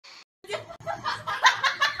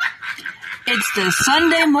It's the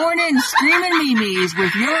Sunday morning Screaming Memes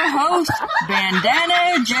with your host,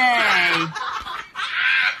 Bandana Jay.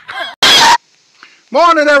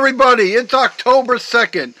 Morning, everybody. It's October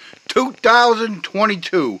 2nd,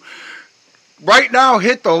 2022. Right now,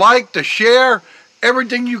 hit the like, the share,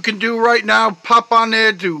 everything you can do right now. Pop on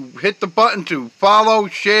there to hit the button to follow,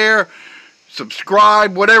 share,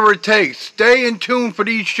 subscribe, whatever it takes. Stay in tune for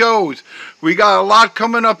these shows. We got a lot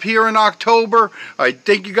coming up here in October. I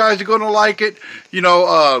think you guys are going to like it.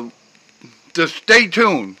 Just stay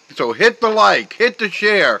tuned. So hit the like, hit the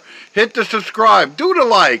share, hit the subscribe, do the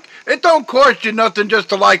like. It don't cost you nothing just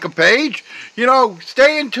to like a page.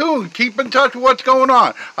 Stay in tune. Keep in touch with what's going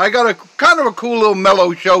on. I got a kind of a cool little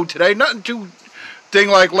mellow show today. Nothing too thing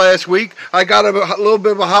like last week. I got a little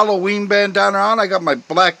bit of a Halloween bandana on. I got my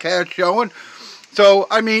black cat showing. So,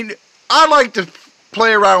 I like to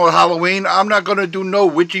play around with Halloween. I'm not going to do no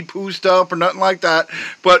witchy poo stuff or nothing like that.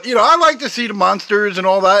 But, I like to see the monsters and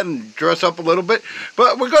all that and dress up a little bit.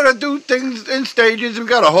 But we're going to do things in stages. We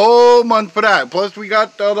got a whole month for that. Plus, we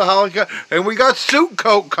got the Halloween, and we got Suit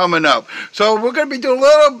Coat coming up. So, we're going to be doing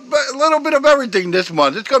a little bit of everything this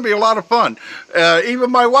month. It's going to be a lot of fun. Even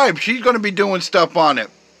my wife, she's going to be doing stuff on it.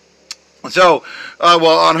 So,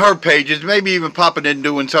 on her pages, maybe even popping in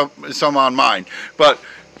doing some on mine. But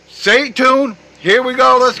stay tuned. Here we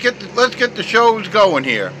go. Let's get the shows going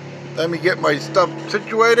here. Let me get my stuff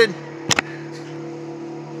situated.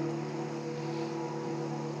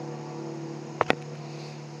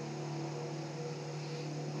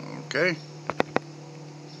 Okay.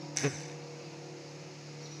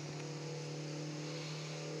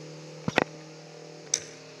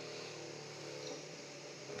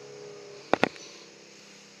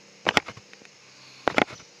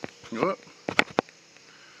 Whoop.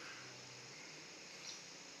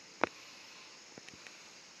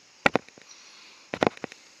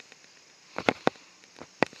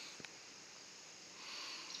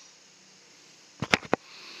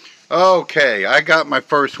 Okay, I got my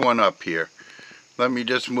first one up here. Let me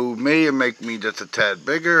just move me and make me just a tad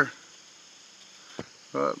bigger.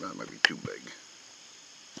 Oh, that might be too big.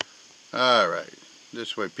 Alright,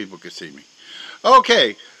 this way people can see me.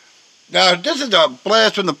 Okay, now this is a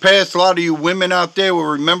blast from the past. A lot of you women out there will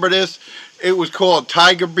remember this. It was called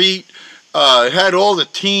Tiger Beat. It had all the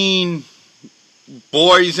teen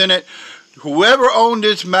boys in it. Whoever owned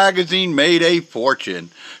this magazine made a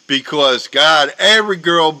fortune because, God, every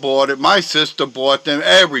girl bought it. My sister bought them.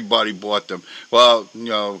 Everybody bought them. Well,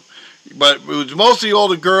 but it was mostly all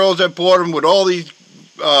the girls that bought them with all these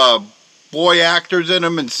boy actors in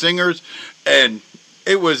them and singers, and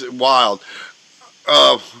it was wild.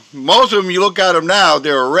 Most of them, you look at them now,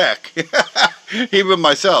 they're a wreck. Even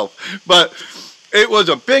myself. But it was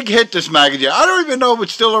a big hit, this magazine. I don't even know if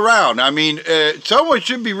it's still around. Someone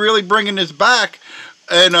should be really bringing this back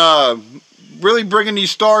and really bringing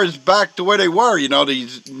these stars back to where they were,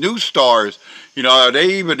 these new stars. Are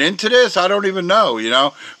they even into this? I don't even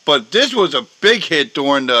know, But this was a big hit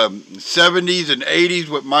during the 70s and 80s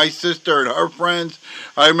with my sister and her friends.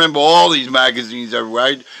 I remember all these magazines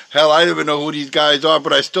everywhere. Hell, I don't even know who these guys are,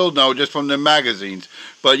 but I still know just from the magazines.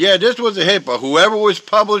 But yeah, this was a hit. But whoever was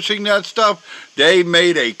publishing that stuff, they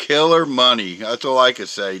made a killer money. That's all I can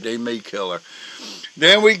say. They made killer.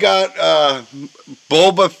 Then we got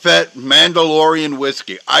Boba Fett Mandalorian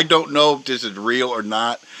whiskey. I don't know if this is real or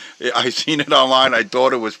not. I seen it online. I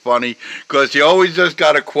thought it was funny because you always just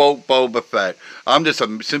got to quote Boba Fett. I'm just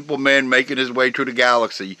a simple man making his way through the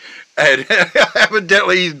galaxy, and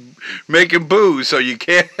evidently he's making booze, so you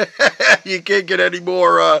can't get any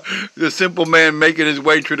more the simple man making his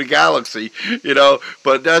way through the galaxy,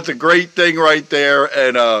 But that's a great thing right there,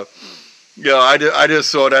 and I just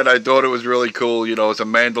saw that. I thought it was really cool. It's a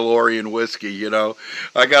Mandalorian whiskey.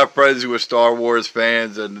 I got friends who are Star Wars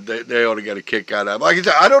fans, and they ought to get a kick out of it. Like I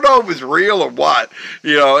said, I don't know if it's real or what.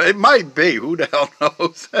 It might be. Who the hell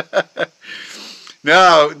knows?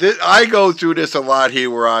 Now, I go through this a lot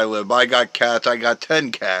here where I live. I got cats. I got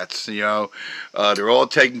 10 cats. They're all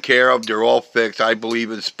taken care of. They're all fixed. I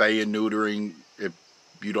believe in spay and neutering.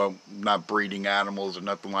 Not breeding animals or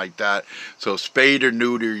nothing like that. So spade or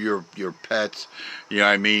neuter your pets. So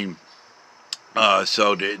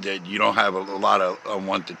that you don't have a lot of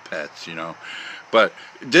unwanted pets. But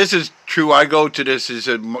this is true. I go to this. He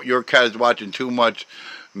said your cat is watching too much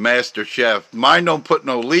Master Chef. Mine don't put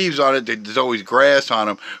no leaves on it. There's always grass on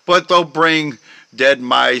them. But they'll bring dead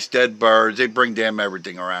mice, dead birds. They bring damn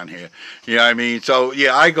everything around here. You know what I mean? So,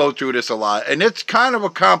 yeah, I go through this a lot. And it's kind of a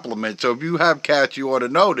compliment. So if you have cats, you ought to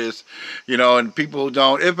know this. You know, and people who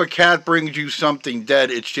don't. If a cat brings you something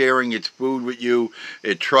dead, it's sharing its food with you.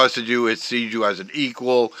 It trusts you. It sees you as an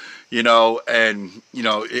equal, you know, and, you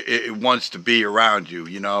know, it wants to be around you,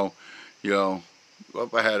 you know. You know, well,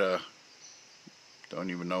 if I had a,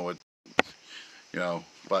 don't even know what, you know,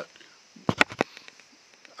 but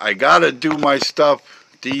I gotta do my stuff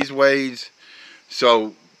these ways,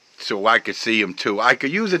 so I could see them too. I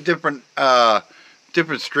could use a different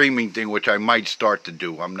streaming thing, which I might start to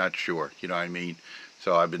do. I'm not sure. You know what I mean?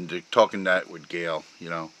 So I've been talking that with Gail. You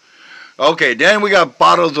know. Okay, then we got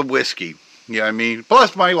bottles of whiskey. You know what I mean?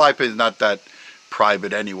 Plus, my life is not that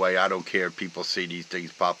private anyway. I don't care if people see these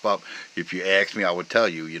things pop up. If you ask me, I would tell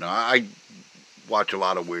you. You know, I watch a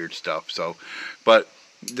lot of weird stuff. So, but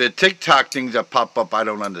the TikTok things that pop up, I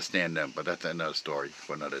don't understand them, but that's another story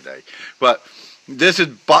for another day. But this is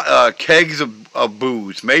kegs of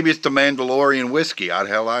booze. Maybe it's the Mandalorian whiskey. How the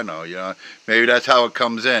hell I know, you know. Maybe that's how it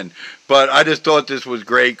comes in. But I just thought this was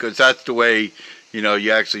great because that's the way, you know,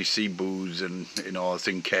 you actually see booze and, you know, it's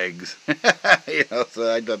in kegs. You know,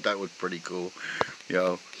 so I thought that was pretty cool, you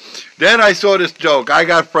know. Then I saw this joke. I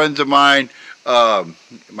got friends of mine,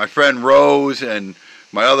 my friend Rose and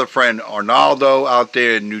my other friend Arnaldo out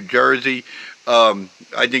there in New Jersey.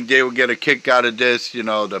 I think they would get a kick out of this. You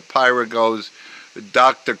know, the pirate goes,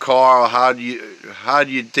 Dr. Carl, how do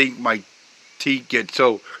you think my teeth get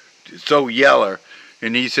so yeller?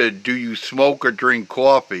 And he said, do you smoke or drink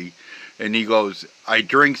coffee? And he goes, I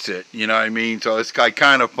drinks it. You know what I mean? So it's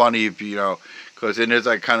kind of funny if you know, because it is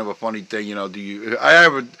like kind of a funny thing. You know,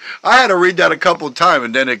 I had to read that a couple of times,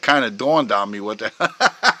 and then it kind of dawned on me what the.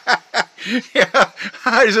 Yeah,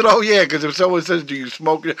 I said, oh yeah, because if someone says, do you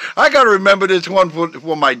smoke? I got to remember this one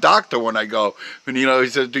for my doctor when I go. And, you know, he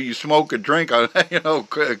says, do you smoke or drink? You know,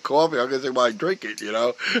 coffee. I'm going to say, well, I drink it, you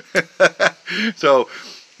know. So,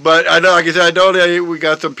 but I know, like I said, I know we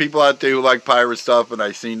got some people out there who like pirate stuff, and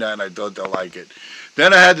I seen that, and I thought they'll like it.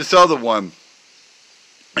 Then I had this other one.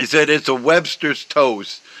 He said, it's a Webster's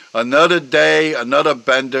toast. Another day, another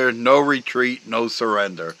bender, no retreat, no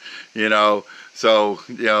surrender, you know. So,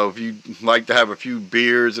 you know, if you like to have a few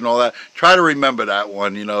beers and all that, try to remember that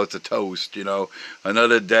one. You know, it's a toast, you know.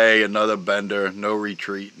 Another day, another bender, no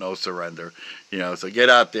retreat, no surrender. You know, so get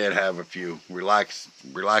out there and have a few. Relax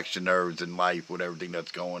your nerves in life with everything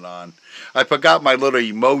that's going on. I forgot my little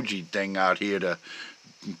emoji thing out here to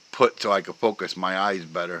put so I could focus my eyes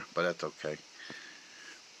better, but that's okay.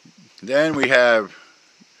 Then we have,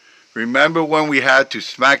 remember when we had to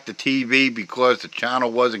smack the TV because the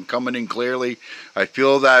channel wasn't coming in clearly? I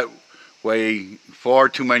feel that way far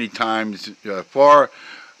too many times.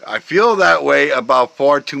 I feel that way about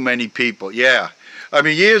far too many people. Yeah. I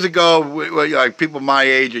mean, years ago, like people my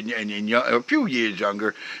age and a few years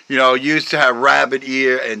younger, you know, used to have rabbit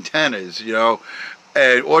ear antennas, you know,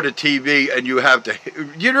 or the TV, and you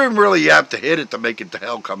didn't really have to hit it to make it the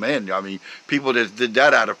hell come in. I mean, people just did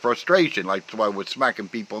that out of frustration, like that's why we're smacking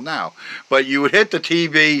people now. But you would hit the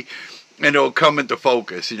TV, and it'll come into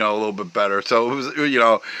focus, you know, a little bit better. So it was, you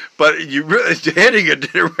know, but the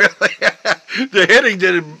hitting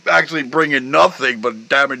didn't actually bring in nothing but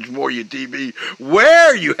damage more your TV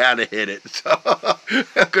where you had to hit it. So,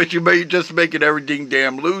 because you may just making everything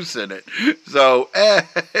damn loose in it. So,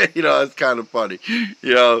 you know, it's kind of funny,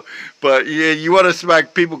 you know. But yeah, you want to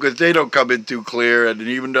smack people because they don't come in too clear, and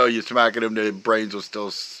even though you're smacking them, their brains will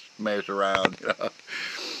still smash around. You know?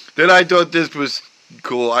 Then I thought this was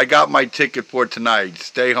cool. I got my ticket for tonight.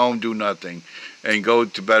 Stay home, do nothing, and go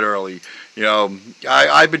to bed early. You know,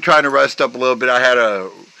 I've been trying to rest up a little bit. I had to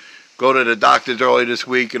go to the doctor's early this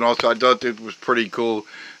week, and also I thought it was pretty cool.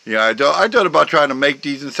 Yeah, I thought about trying to make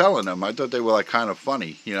these and selling them. I thought they were like kind of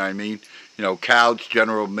funny. You know what I mean? You know, couch,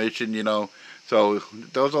 general admission. You know, so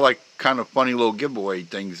those are like kind of funny little giveaway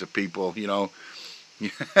things to people. You know,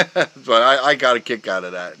 but I got a kick out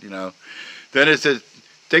of that. You know, then it says,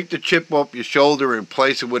 take the chip off your shoulder and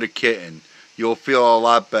replace it with a kitten. You'll feel a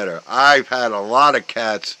lot better. I've had a lot of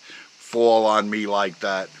cats fall on me like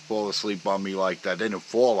that, fall asleep on me like that. They didn't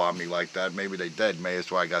fall on me like that. Maybe they did. Maybe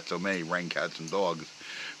that's why I got so many rain cats and dogs.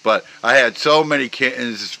 But I had so many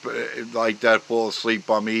kittens like that fall asleep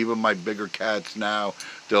on me. Even my bigger cats now,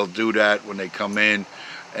 they'll do that when they come in,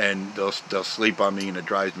 and they'll sleep on me, and it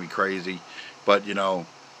drives me crazy. But, you know,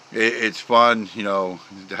 it's fun, you know,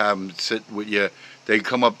 to have them sit with you. They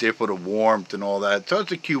come up there for the warmth and all that. So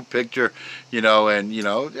it's a cute picture, you know, and, you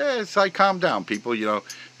know, yeah, it's like, calm down, people, you know.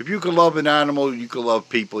 If you can love an animal, you can love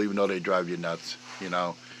people, even though they drive you nuts, you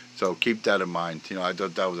know. So keep that in mind. You know, I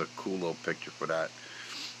thought that was a cool little picture for that.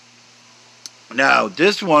 Now,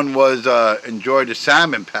 this one was enjoy the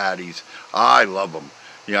salmon patties. I love them.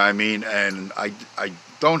 You know what I mean? And I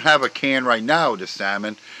don't have a can right now of the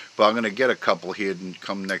salmon, but I'm going to get a couple here and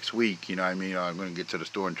come next week. You know what I mean? I'm going to get to the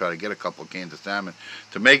store and try to get a couple of cans of salmon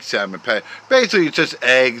to make salmon patties. Basically, it's just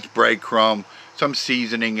eggs, breadcrumb, some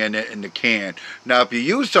seasoning in it in the can. Now, if you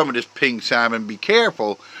use some of this pink salmon, be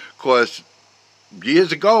careful, because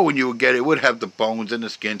years ago when you would get it, it would have the bones and the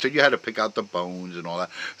skin, so you had to pick out the bones and all that.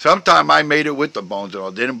 Sometimes I made it with the bones and all.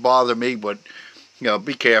 It didn't bother me, but you know,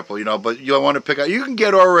 be careful, you know. But you don't want to pick out. You can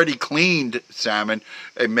get already cleaned salmon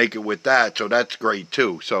and make it with that, so that's great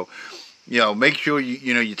too. So, you know, make sure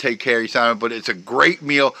you take care of your salmon. But it's a great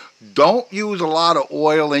meal. Don't use a lot of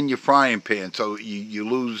oil in your frying pan, so you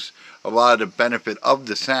lose a lot of the benefit of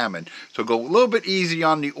the salmon. So go a little bit easy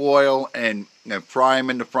on the oil and fry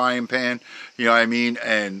them in the frying pan. You know what I mean?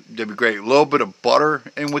 And they'll be great. A little bit of butter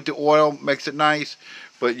in with the oil makes it nice.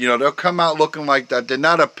 But, you know, they'll come out looking like that. They're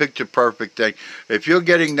not a picture-perfect thing. If you're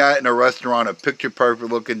getting that in a restaurant, a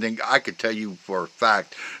picture-perfect looking thing, I could tell you for a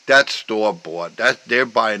fact, that's store-bought. They're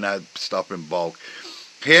buying that stuff in bulk.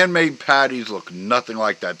 Handmade patties look nothing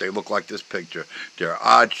like that. They look like this picture. They're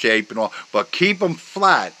odd shape and all. But keep them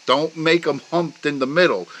flat. Don't make them humped in the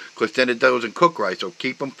middle, because then it doesn't cook right. So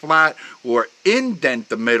keep them flat or indent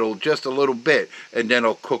the middle just a little bit, and then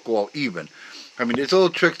it'll cook all even. I mean, there's little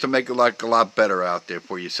tricks to make it like a lot better out there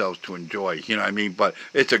for yourselves to enjoy. You know what I mean? But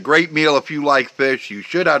it's a great meal if you like fish. You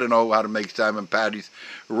should know how to make salmon patties.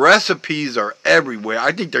 Recipes are everywhere.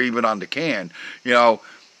 I think they're even on the can. You know,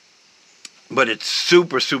 but it's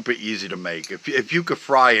super, super easy to make. If you could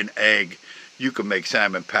fry an egg, you can make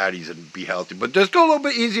salmon patties and be healthy. But just go a little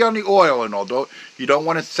bit easy on the oil and all. You don't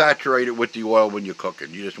want to saturate it with the oil when you're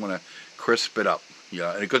cooking. You just want to crisp it up.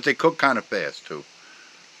 Yeah, because they cook kind of fast too.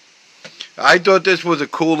 I thought this was a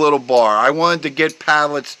cool little bar. I wanted to get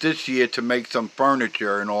pallets this year to make some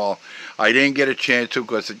furniture and all. I didn't get a chance to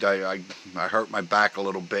because I hurt my back a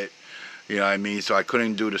little bit. You know what I mean? So I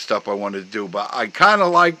couldn't do the stuff I wanted to do. But I kind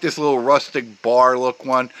of like this little rustic bar look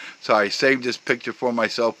one. So I saved this picture for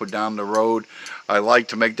myself for down the road. I like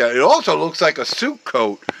to make that. It also looks like a suit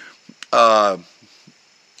coat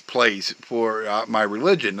place for my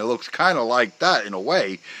religion. It looks kind of like that in a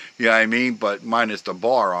way. You know what I mean? But minus the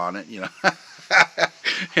bar on it, you know.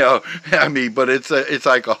 You know, I mean, but it's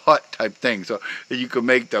like a hut type thing. So you can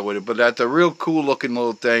make that with it. But that's a real cool looking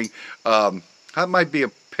little thing. That might be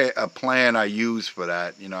a plan I use for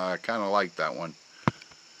that. You know, I kind of like that one.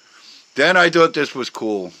 Then I thought this was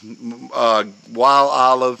cool. Wild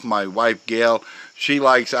Olive, my wife Gail, she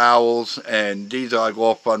likes owls, and these are like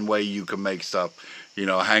all fun way you can make stuff. You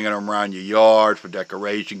know, hanging them around your yard for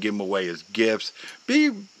decoration, give them away as gifts.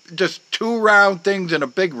 Be just 2 round things and a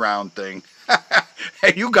big round thing.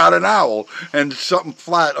 Hey, you got an owl and something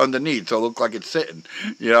flat underneath, so it looks like it's sitting.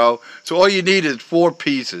 You know, so all you need is 4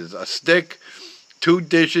 pieces: a stick, 2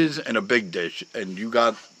 dishes, and a big dish, and you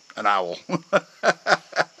got an owl.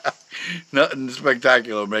 Nothing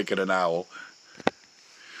spectacular making an owl.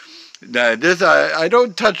 Now, this I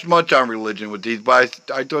don't touch much on religion with these, but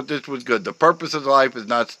I thought this was good. The purpose of life is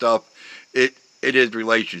not stuff. It is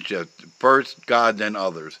relationships. First God, then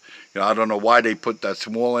others. You know, I don't know why they put that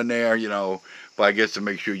small in there, you know, but I guess to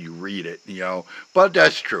make sure you read it, you know. But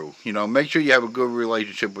that's true. You know, make sure you have a good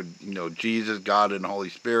relationship with, you know, Jesus, God, and the Holy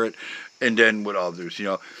Spirit, and then with others, you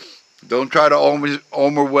know. Don't try to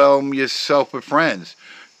overwhelm yourself with friends.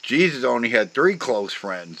 Jesus only had 3 close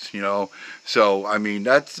friends, you know. So, I mean,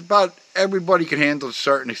 that's about everybody can handle to a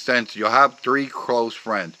certain extent. You'll have 3 close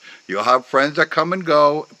friends. You'll have friends that come and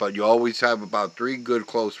go, but you always have about 3 good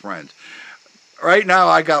close friends. Right now,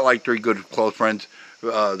 I got like 3 good close friends.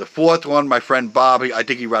 The 4th one, my friend Bobby, I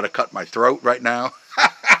think he'd rather cut my throat right now.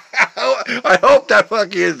 I hope that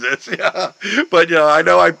fuck is this. Yeah. But, you know, I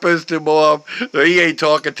know I pissed him off, so he ain't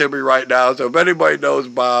talking to me right now. So if anybody knows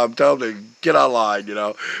Bob, tell him to get online, you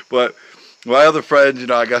know. But my other friends, you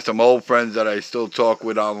know, I got some old friends that I still talk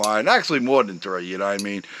with online. Actually, more than 3, you know what I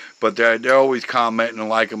mean? But they're always commenting and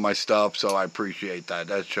liking my stuff, so I appreciate that.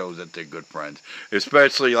 That shows that they're good friends.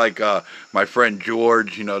 Especially like my friend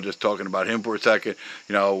George, you know, just talking about him for a second.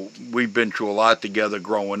 You know, we've been through a lot together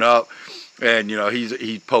growing up. And, you know,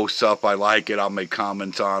 he posts stuff. I like it. I'll make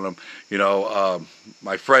comments on him. You know,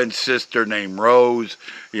 my friend's sister named Rose,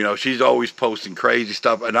 you know, she's always posting crazy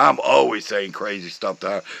stuff. And I'm always saying crazy stuff to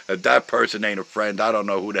her. If that person ain't a friend, I don't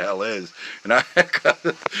know who the hell is. And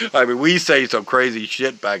I mean, we say some crazy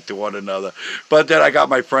shit back to one another. But then I got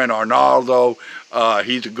my friend Arnaldo.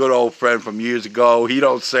 He's a good old friend from years ago. He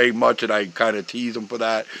don't say much, and I kind of tease him for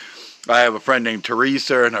that. I have a friend named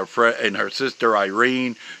Teresa and her sister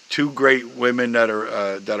Irene, two great women that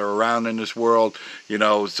are around in this world, you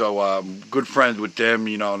know. So good friends with them,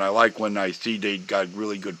 you know. And I like when I see they got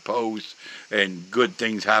really good posts and good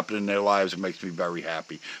things happen in their lives. It makes me very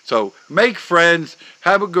happy. So make friends,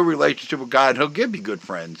 have a good relationship with God, and He'll give you good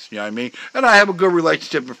friends. You know what I mean? And I have a good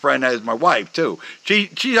relationship with a friend that is my wife too. She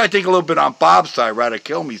I think a little bit on Bob's side, rather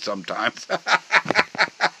kill me sometimes.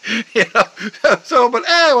 You know, so, but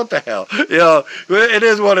what the hell? You know, it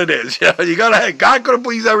is what it is. You know, God couldn't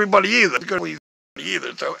please everybody either. Couldn't please everybody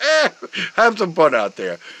either. So, have some fun out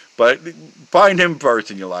there. But find Him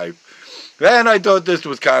first in your life. Then I thought this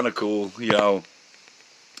was kind of cool. You know,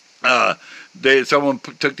 someone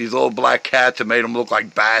took these little black cats and made them look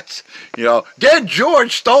like bats. You know, Dead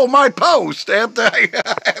George stole my post after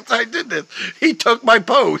I did this. He took my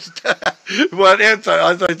post. But as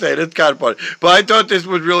I said, it's kind of funny. But I thought this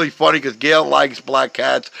was really funny because Gail likes black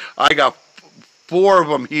cats. I got 4 of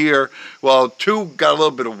them here. Well, 2 got a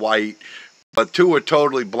little bit of white, but 2 are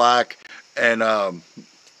totally black. And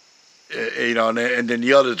you know, and then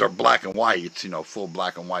the others are black and whites. You know, full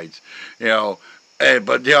black and whites. You know.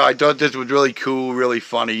 But yeah, I thought this was really cool, really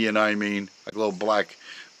funny, you know what I mean? Like little black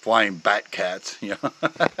flying bat cats, you know.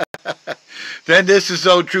 Then this is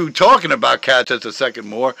so true. Talking about cats, that's a second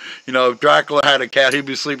more. You know, if Dracula had a cat, he'd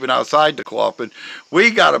be sleeping outside the coffin.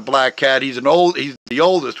 We got a black cat. He's the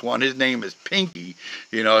oldest one. His name is Pinky.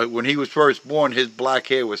 You know, when he was first born, his black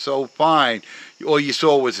hair was so fine, all you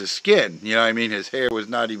saw was his skin. You know what I mean? His hair was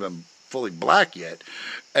not even fully black yet.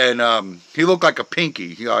 And he looked like a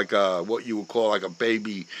pinky, like what you would call like a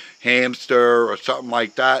baby hamster or something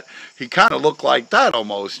like that. He kind of looked like that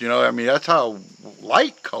almost, you know. I mean, that's how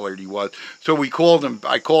light colored he was. So I called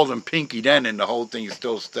him Pinky then, and the whole thing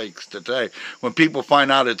still sticks today. When people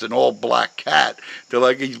find out it's an all black cat, they're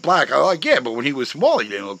like, he's black. I'm like, yeah, but when he was small, he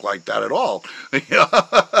didn't look like that at all.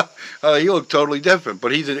 He looked totally different.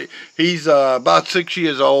 But he's about 6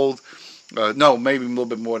 years old. No, maybe a little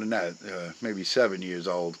bit more than that. Maybe 7 years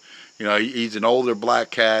old. You know, he's an older black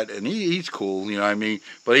cat, and he's cool, you know what I mean?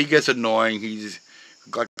 But he gets annoying. He's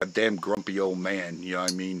like a damn grumpy old man, you know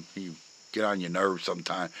what I mean? He get on your nerves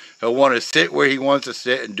sometimes. He'll want to sit where he wants to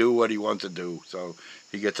sit and do what he wants to do. So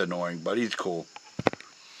he gets annoying, but he's cool.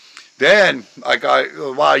 Then, like a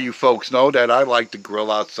lot of you folks know that I like to grill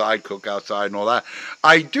outside, cook outside, and all that.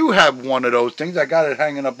 I do have one of those things. I got it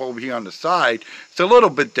hanging up over here on the side. It's a little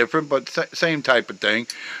bit different, but same type of thing.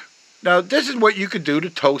 Now, this is what you could do to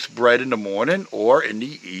toast bread in the morning or in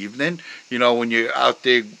the evening. You know, when you're out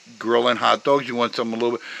there grilling hot dogs, you want something a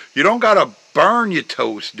little bit. You don't got to burn your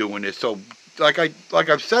toast doing this. So, like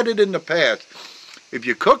I've said it in the past, if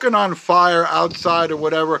you're cooking on fire outside or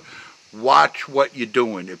whatever, watch what you're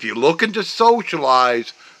doing. If you're looking to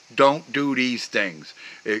socialize, don't do these things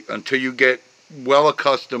until you get well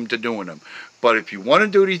accustomed to doing them. But if you want to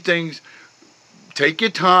do these things, take your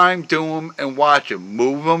time, do them, and watch them.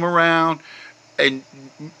 Move them around, and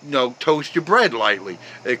toast your bread lightly.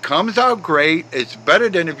 It comes out great. It's better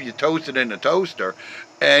than if you toast it in a toaster,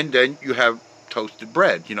 and then you have toasted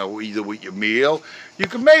bread. You know, either with your meal. You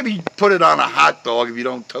can maybe put it on a hot dog if you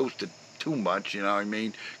don't toast it too much, you know what I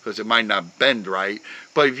mean, because it might not bend right.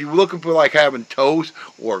 But if you're looking for like having toast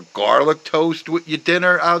or garlic toast with your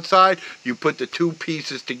dinner outside, you put the 2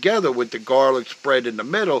 pieces together with the garlic spread in the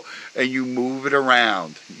middle, and you move it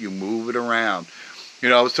around. You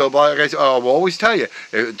know, so like I said, I'll always tell you,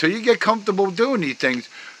 until you get comfortable doing these things,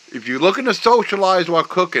 if you're looking to socialize while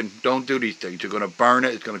cooking, don't do these things. You're going to burn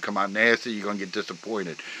it. It's going to come out nasty. You're going to get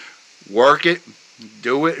disappointed. Work it.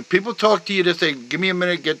 Do it. People talk to you to say, give me a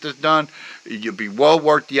minute, get this done. You'll be well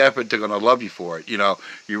worth the effort. They're going to love you for it. You know,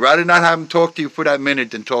 you'd rather not have them talk to you for that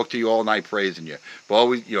minute than talk to you all night praising you. But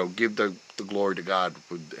always, give the glory to God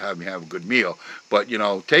for having me have a good meal. But,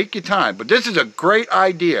 take your time. But this is a great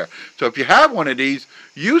idea. So if you have one of these,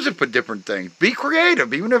 use it for different things. Be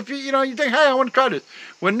creative. Even if, you think, hey, I want to try this.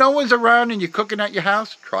 When no one's around and you're cooking at your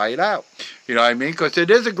house, try it out. You know what I mean? Because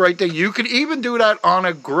it is a great thing. You can even do that on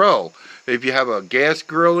a grill. If you have a gas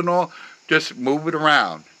grill and all, just move it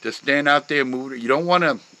around. Just stand out there and move it. You don't want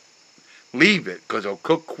to leave it because it'll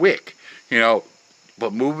cook quick,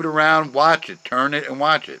 But move it around, watch it, turn it, and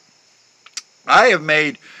watch it. I have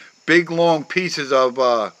made big, long pieces of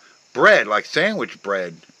bread, like sandwich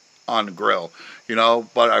bread, on the grill,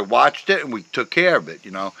 But I watched it and we took care of it,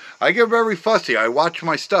 I get very fussy. I watch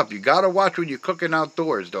my stuff. You got to watch when you're cooking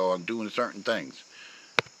outdoors, though, on doing certain things.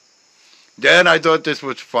 Then I thought this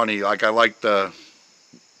was funny. Like I like the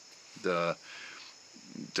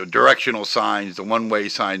directional signs, the one-way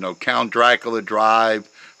sign. Count Dracula Drive,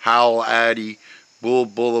 Howell Addy, Bull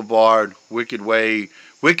Boulevard, Wicked Way,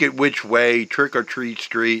 Wicked Witch Way, Trick or Treat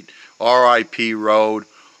Street, R.I.P. Road,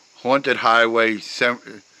 Haunted Highway,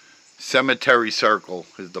 Cemetery Circle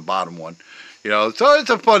is the bottom one. So it's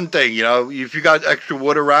a fun thing. If you got extra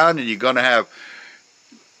wood around and you're gonna have.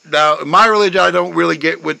 Now, in my religion, I don't really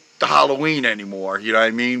get with the Halloween anymore. You know what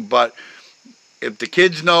I mean? But if the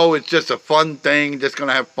kids know it's just a fun thing, just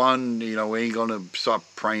gonna have fun. We ain't gonna start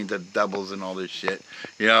praying to devils and all this shit.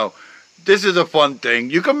 This is a fun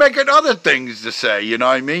thing. You can make it other things to say. You know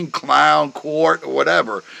what I mean? Clown court or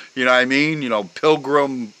whatever. You know what I mean?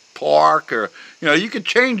 Pilgrim Park or you could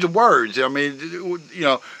change the words. I mean,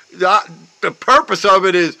 the purpose of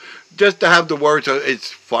it is just to have the words.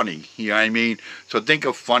 It's funny. You know what I mean? So think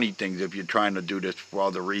of funny things if you're trying to do this for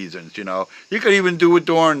other reasons. You could even do it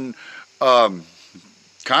during kind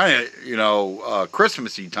of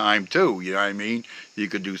Christmassy time too. You know what I mean? You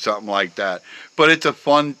could do something like that. But it's a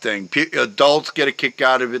fun thing. Adults get a kick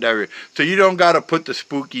out of it. So you don't got to put the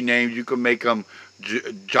spooky names. You can make them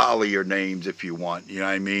jollier names if you want. You know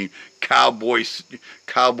what I mean? Cowboy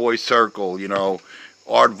Circle.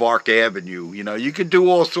 Aardvark Avenue. You could do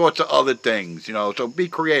all sorts of other things. So be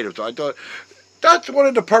creative. So I thought that's one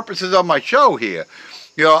of the purposes of my show here.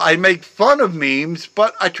 I make fun of memes,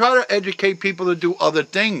 but I try to educate people to do other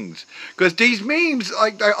things. Because these memes,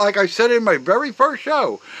 like I said in my very first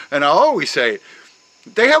show, and I always say it,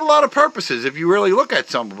 they have a lot of purposes if you really look at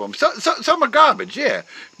some of them. Some are garbage, yeah.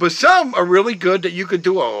 But some are really good that you could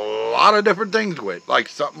do a lot of different things with, like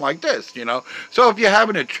something like this, So if you're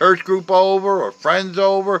having a church group over or friends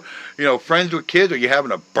over, friends with kids, or you're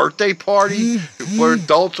having a birthday party for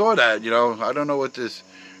adults or that, I don't know what this...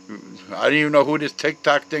 I don't even know who this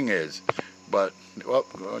TikTok thing is, but I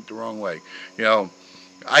went the wrong way.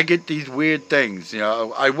 I get these weird things.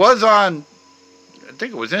 I was on, I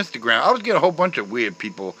think it was Instagram. I was getting a whole bunch of weird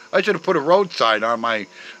people. I should have put a road sign on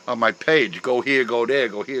my page. Go here, go there.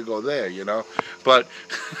 Go here, go there. But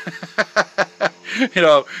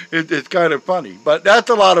it's kind of funny. But that's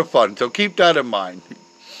a lot of fun. So keep that in mind.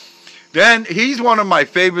 Then he's one of my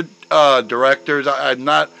favorite directors. I'm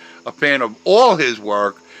not a fan of all his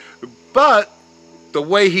work. But the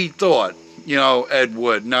way he thought, Ed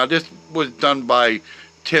Wood. Now, this was done by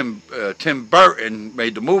Tim Burton,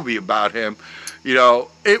 made the movie about him.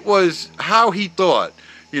 It was how he thought.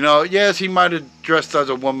 Yes, he might have dressed as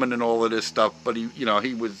a woman and all of this stuff, but he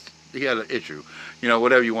had an issue.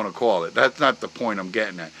 Whatever you want to call it. That's not the point I'm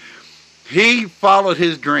getting at. He followed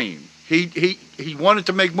his dream. He wanted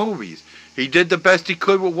to make movies. He did the best he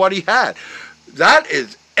could with what he had. That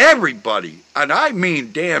is everybody, and I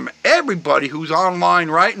mean damn everybody who's online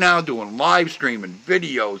right now doing live streaming,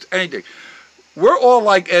 videos, anything. We're all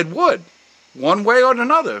like Ed Wood, one way or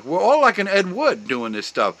another. We're all like an Ed Wood doing this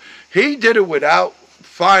stuff. He did it without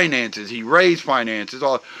finances. He raised finances.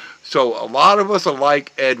 So a lot of us are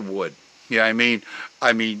like Ed Wood. Yeah, I mean,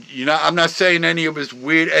 I'm not saying any of his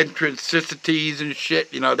weird eccentricities and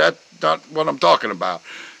shit. That's not what I'm talking about.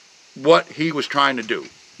 What he was trying to do.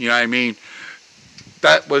 You know what I mean?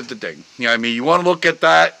 That was the thing. You want to look at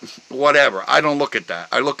that, whatever. I don't look at that.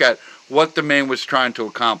 I look at what the man was trying to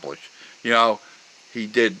accomplish. He liked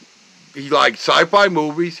sci-fi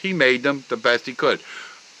movies. He made them the best he could.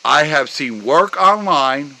 I have seen work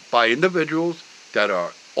online by individuals that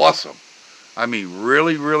are awesome. I mean,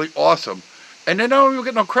 really, really awesome. And they don't even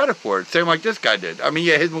get no credit for it. Same like this guy did.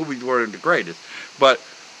 Yeah, his movies weren't the greatest. But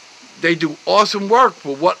they do awesome work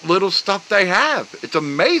for what little stuff they have. It's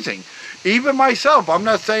amazing. Even myself, I'm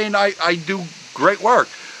not saying I do great work.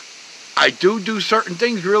 I do certain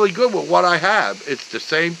things really good with what I have. It's the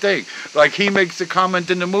same thing. Like he makes the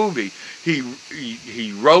comment in the movie.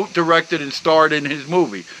 He wrote, directed, and starred in his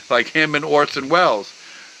movie. Like him and Orson Welles.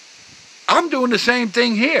 I'm doing the same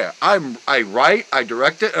thing here. I write, I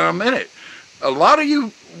direct it, and I'm in it. A lot of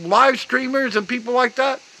you live streamers and people like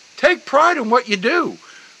that, take pride in what you do.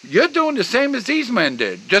 You're doing the same as these men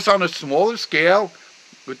did, just on a smaller scale,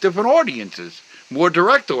 with different audiences, more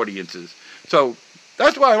direct audiences. So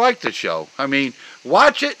that's why I like this show.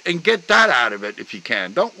 Watch it and get that out of it if you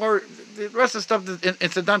can. Don't worry. The rest of the stuff is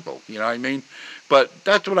incidental. You know what I mean? But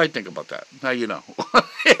that's what I think about that. Now you know.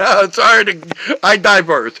 Sorry, I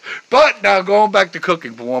diverse. But now going back to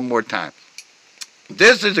cooking for one more time.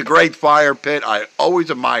 This is a great fire pit. I always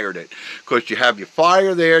admired it because you have your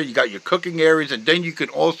fire there, you got your cooking areas, and then you can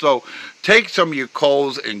also take some of your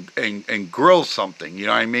coals and grill something. You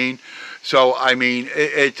know what I mean? So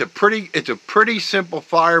it's a pretty simple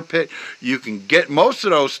fire pit. You can get most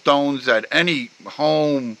of those stones at any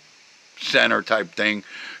home center type thing,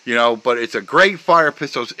 but it's a great fire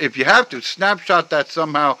pit. So if you have to snapshot that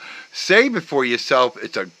somehow, save it for yourself.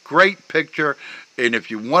 It's a great picture. And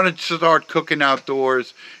if you want to start cooking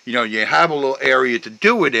outdoors, you know, you have a little area to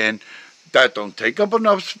do it in. That don't take up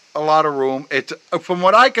a lot of room. It's, from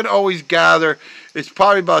what I can always gather, it's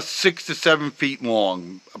probably about 6 to 7 feet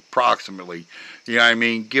long, approximately. You know what I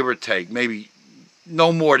mean? Give or take. Maybe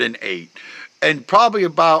no more than 8. And probably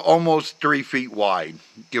about almost 3 feet wide,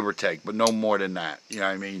 give or take, but no more than that. You know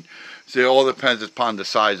what I mean? So it all depends upon the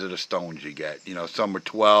size of the stones you get. You know, some are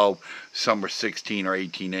 12, some are 16 or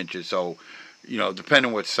 18 inches. So, you know,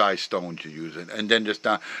 depending on what size stones you're using. And then just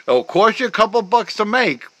down. It'll cost you a couple bucks to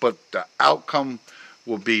make, but the outcome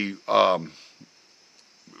will be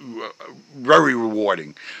very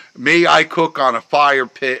rewarding. Me, I cook on a fire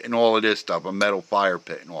pit and all of this stuff, a metal fire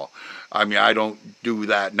pit and all. I mean, I don't do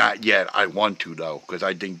that, not yet. I want to, though, because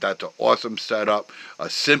I think that's an awesome setup. A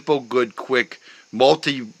simple, good, quick,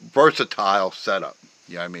 multi-versatile setup.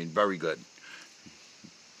 Yeah, I mean, very good.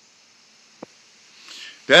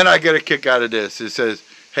 Then I get a kick out of this. It says,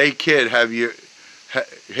 "Hey kid, have you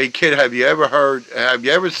ever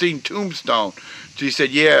seen Tombstone?" She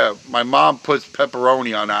said, "Yeah, my mom puts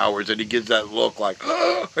pepperoni on ours," and he gives that look like,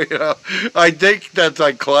 oh, you know. I think that's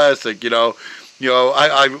like classic, you know.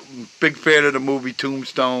 I'm a big fan of the movie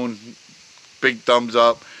Tombstone. Big thumbs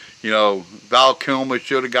up. You know, Val Kilmer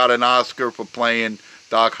should have got an Oscar for playing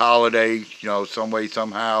Doc Holliday, you know, some way,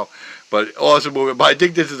 somehow. But awesome movie. But I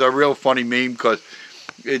think this is a real funny meme because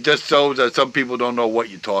it just shows that some people don't know what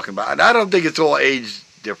you're talking about. And I don't think it's all age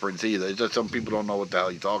difference either. It's just some people don't know what the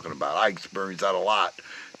hell you're talking about. I experience that a lot,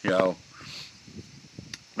 you know.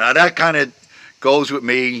 Now that kind of goes with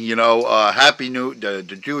me, you know.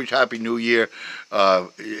 The Jewish Happy New Year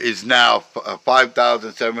is now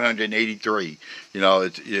 5,783. You know,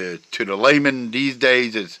 it's to the layman these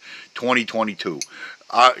days it's 2022.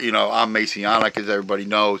 You know, I'm Messianic, as everybody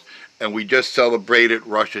knows, and we just celebrated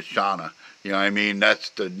Rosh Hashanah. You know what I mean? That's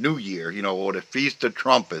the New Year, you know, or the Feast of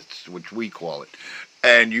Trumpets, which we call it.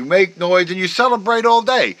 And you make noise and you celebrate all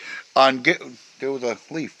day. There was a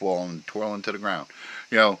leaf falling, twirling to the ground.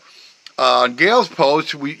 You know, on Gail's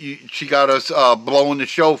post, she got us blowing the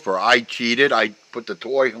shofar. I cheated. I put the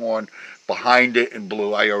toy horn behind it and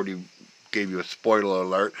blew. I already gave you a spoiler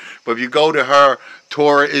alert. But if you go to her,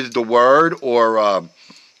 Torah is the Word, or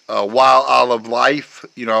Wild Olive Life,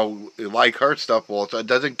 you know, like her stuff also. It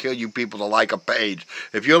doesn't kill you people to like a page.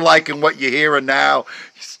 If you're liking what you're hearing now,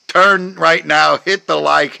 turn right now, hit the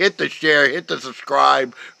like, hit the share, hit the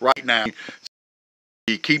subscribe right now.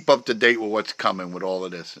 You keep up to date with what's coming with all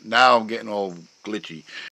of this. Now I'm getting all glitchy,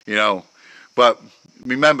 you know. But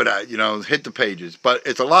remember that, you know, hit the pages. But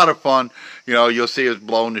it's a lot of fun. You know, you'll see us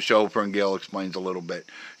blowing the shofar and Gail explains a little bit,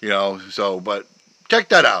 you know. So, but check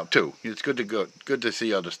that out too. It's good to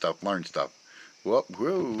see other stuff, learn stuff. Whoa,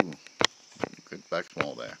 good back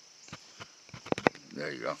small there. There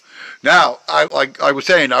you go. Now, like I was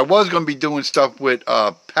saying, I was going to be doing stuff with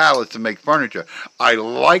pallets to make furniture. I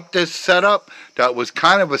like this setup. That was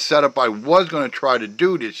kind of a setup I was going to try to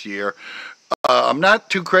do this year. I'm not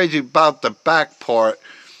too crazy about the back part,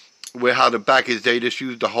 where how the back is. They just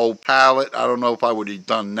used the whole pallet. I don't know if I would have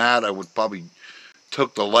done that. I would probably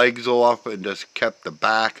took the legs off and just kept the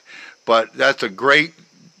back. But that's a great.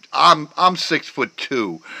 I'm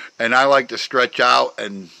 6'2", and I like to stretch out,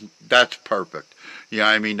 and that's perfect. You know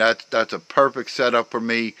what I mean? That's a perfect setup for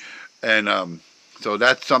me. And so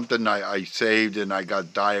that's something I saved, and I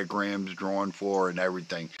got diagrams drawn for and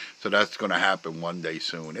everything. So that's going to happen one day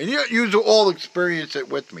soon. And you all experience it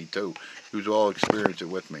with me, too. You all experience it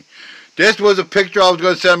with me. This was a picture I was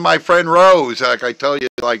going to send my friend Rose. Like I tell you,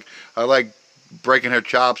 like I like breaking her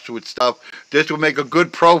chops with stuff. This will make a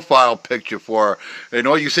good profile picture for her. And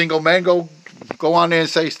all you single men, go on there and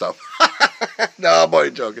say stuff. No, I'm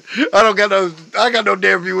only joking. I got no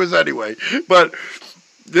damn viewers anyway. But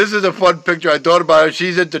this is a fun picture. I thought about it.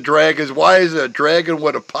 She's into dragons. Why is a dragon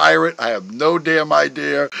with a pirate? I have no damn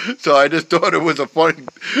idea. So I just thought it was a funny,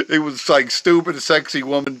 it was like stupid, sexy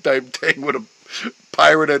woman type thing with a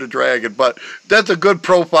pirate and a dragon. But that's a good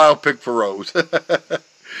profile pic for Rose.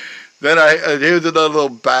 Then here's another little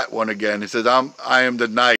bat one again. It says, I am the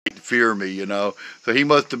knight, fear me, you know. So he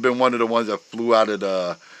must have been one of the ones that flew out of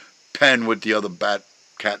the pen with the other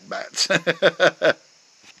cat bats.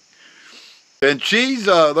 And she's,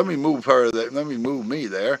 let me move her there. Let me move me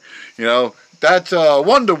there. You know, that's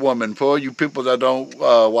Wonder Woman for you people that don't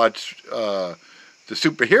watch the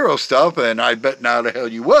superhero stuff, and I bet now the hell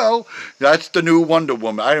you will. That's the new Wonder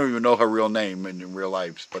Woman. I don't even know her real name in real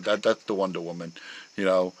life, but that's the Wonder Woman, you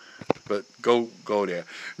know. But go there.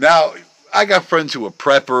 Now, I got friends who are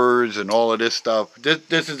preppers and all of this stuff.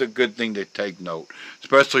 This is a good thing to take note,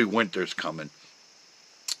 especially winter's coming.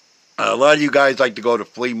 A lot of you guys like to go to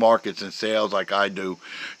flea markets and sales like I do.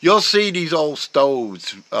 You'll see these old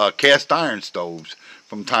stoves, cast iron stoves,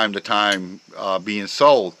 from time to time being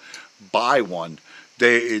sold. Buy one.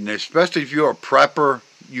 And especially if you're a prepper,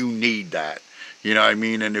 you need that. You know what I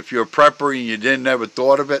mean? And if you're a prepper and you didn't ever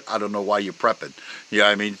thought of it, I don't know why you're prepping. You know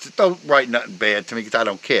what I mean? Don't write nothing bad to me because I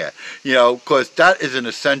don't care. You know, because that is an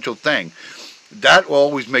essential thing. That will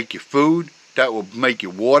always make your food. That will make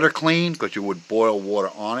your water clean because you would boil water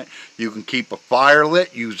on it. You can keep a fire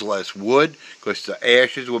lit, use less wood because the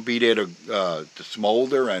ashes will be there to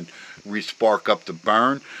smolder and re-spark up the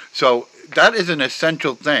burn. So that is an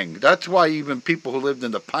essential thing. That's why even people who lived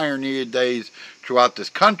in the pioneer days throughout this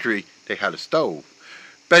country, they had a stove.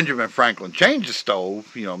 Benjamin Franklin changed the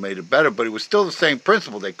stove, you know, made it better, but it was still the same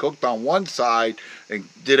principle. They cooked on one side and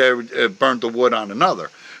burnt the wood on another.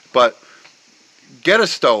 But get a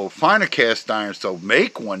stove, find a cast iron stove,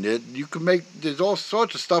 make one. You can make, there's all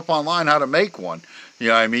sorts of stuff online how to make one. You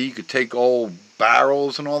know what I mean? You could take old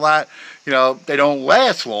barrels and all that. You know, they don't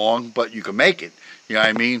last long, but you can make it. You know what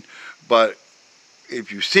I mean? But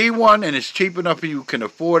if you see one and it's cheap enough you can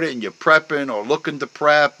afford it and you're prepping or looking to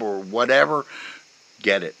prep or whatever,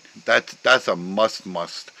 get it. That's a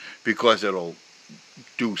must because it'll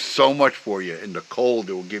do so much for you. In the cold,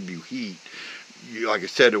 it will give you heat. Like I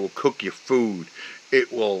said, it will cook your food.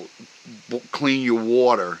 It will clean your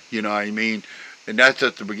water, you know what I mean? And that's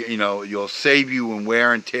at the beginning, you know, you'll save you in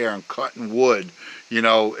wear and tear and cutting wood. You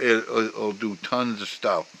know, it'll do tons of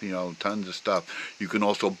stuff, you know, tons of stuff. You can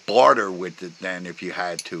also barter with it then if you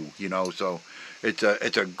had to, you know. So it's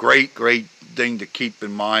a great thing to keep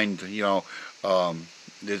in mind, you know.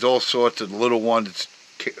 There's all sorts of little ones,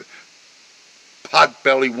 pot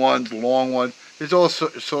belly ones, long ones. There's all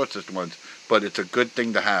sorts of ones. But it's a good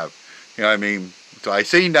thing to have. You know what I mean? So I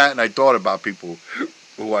seen that and I thought about people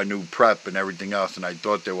who I knew prep and everything else, and I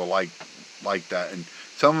thought they were like that. And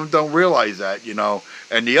some of them don't realize that, you know.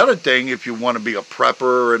 And the other thing, if you want to be a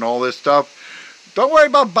prepper and all this stuff, don't worry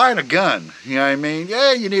about buying a gun. You know what I mean?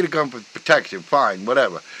 Yeah, you need a gun for protection, fine,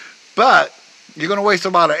 whatever. But you're going to waste a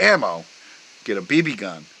lot of ammo. Get a BB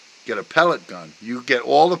gun. Get a pellet gun. You get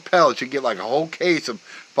all the pellets. You get like a whole case of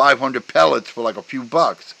 500 pellets for like a few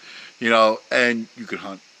bucks. You know, and you can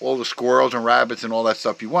hunt all the squirrels and rabbits and all that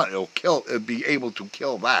stuff you want. It'll be able to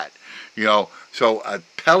kill that. You know, so a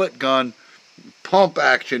pellet gun, pump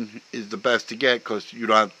action is the best to get because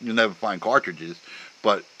you'll never find cartridges.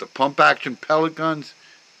 But the pump action pellet guns,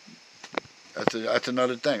 that's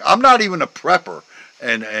another thing. I'm not even a prepper,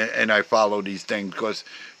 and I follow these things because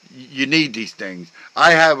you need these things.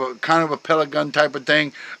 I have a kind of a pellet gun type of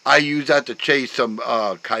thing. I use that to chase some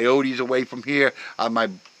coyotes away from here. I might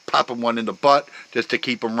pop them one in the butt just to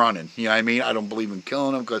keep them running. You know what I mean? I don't believe in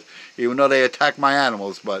killing them because even though they attack my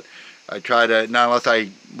animals, but I try to, not unless I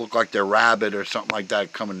look like they're rabid or something like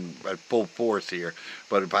that coming at full force here.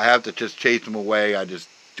 But if I have to just chase them away, I just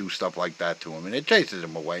do stuff like that to them. And it chases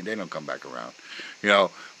them away. They don't come back around. You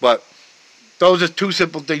know, but those are two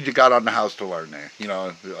simple things you got on the house to learn there. You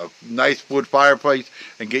know, a nice wood fireplace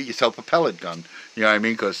and get yourself a pellet gun. You know what I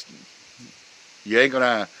mean? Because you ain't going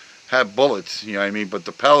to have bullets, you know what I mean? But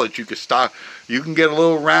the pellets, you can get a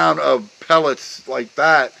little round of pellets like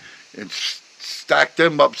that and stack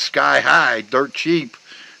them up sky high, dirt cheap,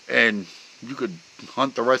 and you could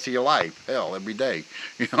hunt the rest of your life, hell, every day,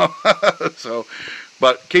 you know? So,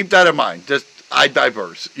 but keep that in mind. Just, I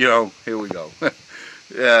diverse, you know? Here we go.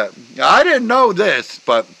 Yeah, I didn't know this,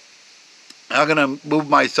 but I'm going to move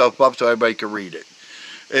myself up so everybody can read it.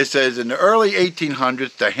 It says, in the early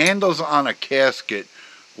 1800s, the handles on a casket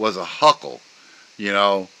was a huckle, you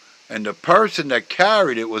know, and the person that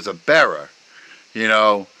carried it was a bearer, you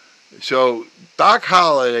know. So Doc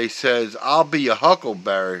Holliday says, I'll be a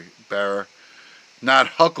huckleberry bearer, not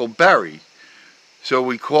huckleberry. So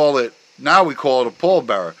we call it a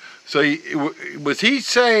pallbearer. So was he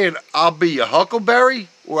saying, I'll be a huckleberry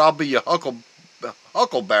or I'll be a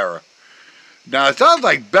hucklebearer? Now it sounds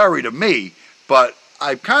like berry to me, but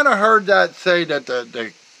I've kind of heard that say that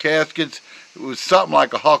the caskets, it was something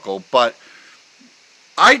like a huckle, but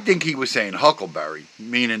I think he was saying huckleberry,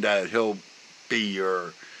 meaning that he'll be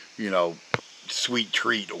your, you know, sweet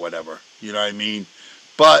treat or whatever. You know what I mean?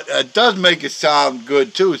 But it does make it sound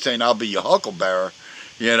good too, saying I'll be your hucklebearer,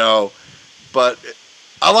 you know. But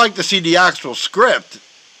I like to see the actual script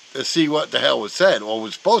to see what the hell was said or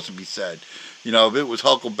was supposed to be said. You know, if it was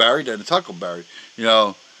huckleberry, then it's huckleberry. You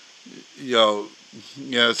know,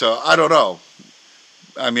 so I don't know.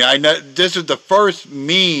 I mean, this is the first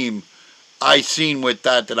meme I seen with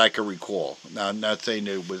that I can recall. Now, I'm not saying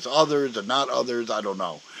it was others or not others. I don't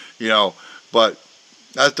know. You know, but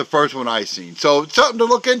That's the first one I seen. So it's something to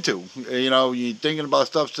look into. You know, you thinking about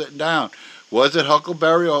stuff sitting down. Was it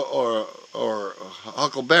Huckleberry or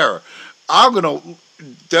Huckleberry? I'm gonna.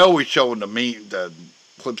 They're always showing the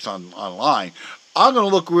clips online. I'm gonna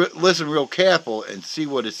listen real careful and see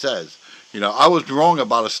what it says. You know, I was wrong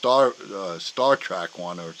about a Star Trek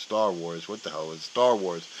one or Star Wars. What the hell is Star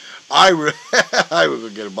Wars? I was gonna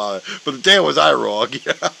get about it, but damn was I wrong.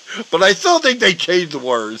 Yeah. But I still think they changed the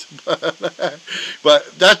words. But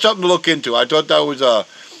that's something to look into. I thought that was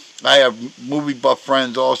I have movie buff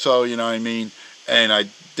friends also. You know what I mean? And I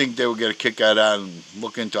think they would get a kick out of that and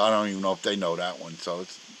look into. I don't even know if they know that one. So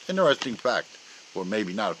it's an interesting fact, or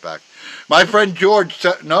maybe not a fact. My friend George.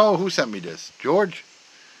 Who sent me this? George.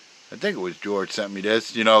 I think it was George sent me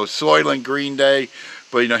this. You know, Soylent Green Day,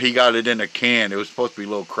 but you know he got it in a can. It was supposed to be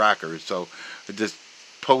little crackers, so this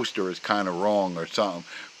poster is kind of wrong or something.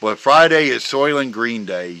 But Friday is Soylent Green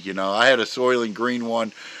Day. You know, I had a Soylent Green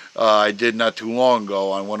one I did not too long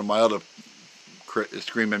ago on one of my other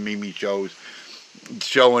Screaming Mimi shows,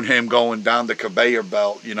 showing him going down the conveyor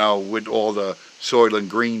belt. You know, with all the Soylent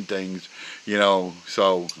Green things. You know,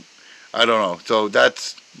 so I don't know. So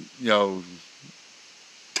that's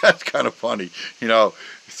that's kind of funny, you know.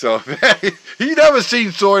 So you never seen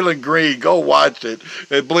Soylent Green, go watch it.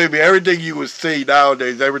 And believe me, everything you would see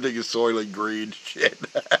nowadays, everything is Soylent Green shit.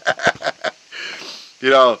 You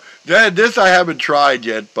know, this I haven't tried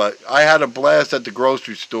yet, but I had a blast at the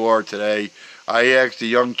grocery store today. I asked the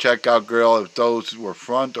young checkout girl if those were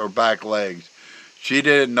front or back legs. She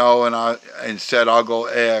didn't know, and said, I'll go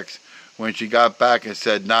ask. When she got back and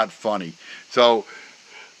said, not funny. So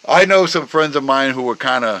I know some friends of mine who were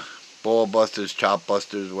kind of ball busters, chop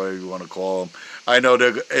busters, whatever you want to call them. I know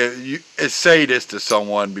they say this to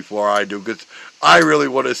someone before I do, because I really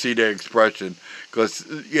want to see their expression. Because,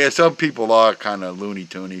 yeah, some people are kind of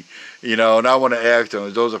loony-toony, you know, and I want to ask them,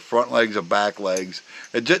 is those are front legs or back legs?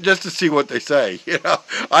 And just to see what they say, you know.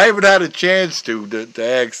 I haven't had a chance to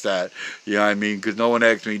ask that, you know what I mean, because no one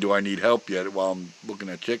asked me, do I need help yet while I'm looking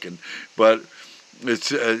at chicken. But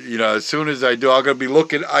it's, you know, as soon as I do, I'm going to be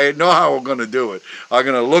looking. I know how I'm going to do it. I'm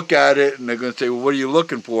going to look at it, and they're going to say, well, what are you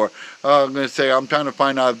looking for? I'm going to say, I'm trying to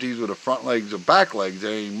find out if these were the front legs or back legs.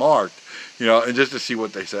 They ain't marked, you know, and just to see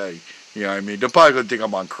what they say. You know what I mean? They're probably going to think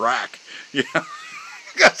I'm on crack. You know?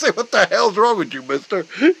 You got to say, what the hell's wrong with you, mister?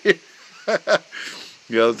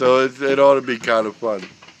 You know, so it ought to be kind of fun.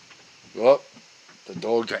 Well, the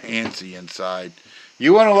dogs are antsy inside.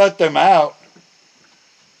 You want to let them out.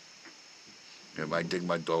 I think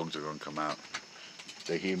my dogs are going to come out.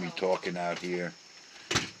 They hear me talking out here.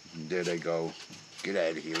 And there they go. Get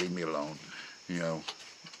out of here. Leave me alone. You know,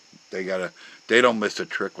 they don't miss a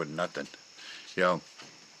trick with nothing. You know.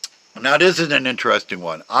 Now, this is an interesting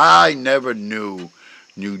one. I never knew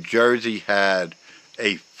New Jersey had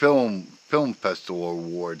a film festival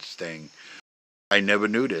awards thing. I never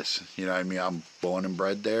knew this. You know what I mean? I'm born and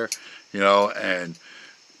bred there, you know, and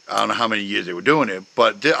I don't know how many years they were doing it,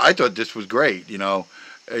 but I thought this was great, you know.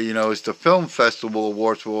 It's the film festival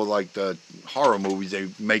awards for like the horror movies they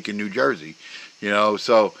make in New Jersey, you know.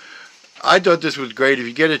 So I thought this was great. If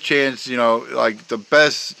you get a chance, you know, like the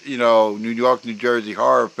best, you know, New York, New Jersey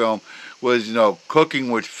horror film was, you know, Cooking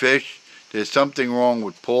with Fish. There's Something Wrong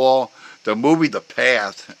with Paul. The movie The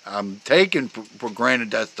Path. I'm taking for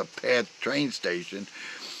granted that's the Path train station.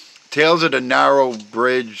 Tales of the Narrow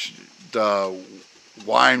Bridge, the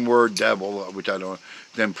Windward Devil, which I don't.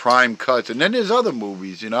 Then Prime Cuts, and then there's other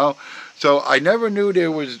movies, you know. So I never knew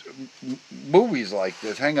there was movies like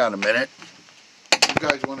this. Hang on a minute. You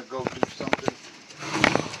guys want to go do something?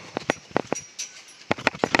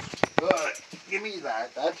 Good. Give me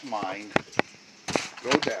that. That's mine.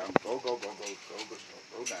 Go down. Go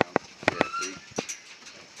down. Yeah,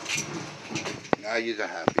 see? Now you're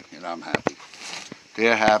happy, and I'm happy.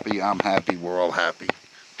 They're happy, I'm happy, we're all happy.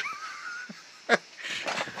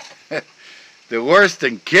 They're worse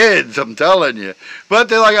than kids, I'm telling you. But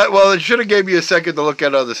they're like, well, it should have gave me a second to look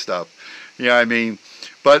at other stuff. You know what I mean?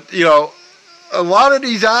 But, you know, a lot of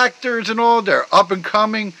these actors and all, they're up and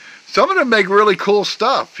coming. Some of them make really cool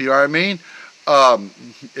stuff, you know what I mean?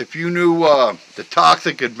 If you knew The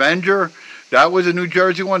Toxic Avenger, that was a New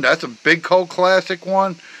Jersey one. That's a big cult classic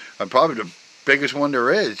one. Probably the biggest one there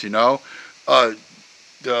is, you know.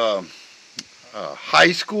 The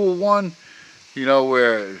high school one, you know,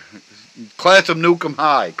 where Class of Nukem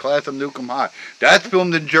High. That's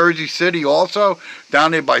filmed in Jersey City also,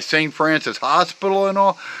 down there by St. Francis Hospital and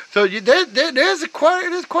all. So there's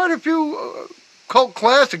quite a few cult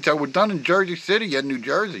classics that were done in Jersey City and New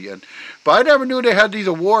Jersey. But I never knew they had these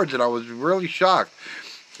awards, and I was really shocked.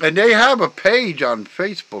 And they have a page on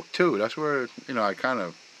Facebook too. That's where, I kind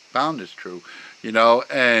of found this true,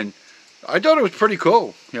 and I thought it was pretty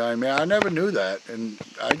cool. I mean, I never knew that. And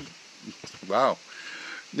wow.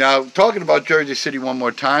 Now, talking about Jersey City one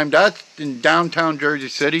more time, that's in downtown Jersey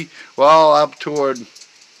City. Well, up toward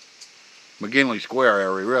McGinley Square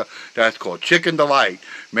area. That's called Chicken Delight.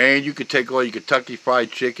 Man, you could take all your Kentucky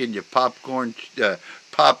Fried Chicken, your popcorn,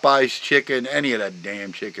 Popeye's chicken, any of that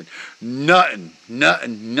damn chicken. Nothing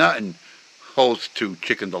holds to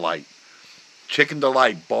Chicken Delight. Chicken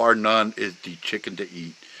Delight, bar none, is the chicken to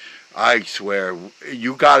eat. I swear,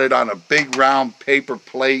 you got it on a big round paper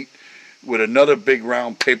plate with another big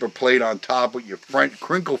round paper plate on top with your French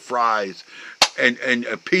crinkle fries and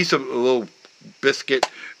a piece of a little biscuit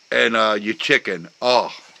and your chicken.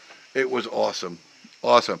 Oh, it was awesome.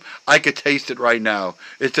 Awesome. I could taste it right now.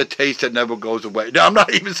 It's a taste that never goes away. Now, I'm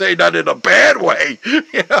not even saying that in a bad way,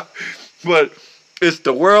 but it's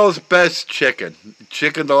the world's best chicken.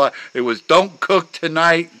 Chicken Delight. It was Don't Cook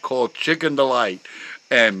Tonight, called Chicken Delight.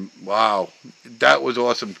 And wow, that was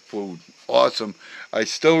awesome food. Awesome. I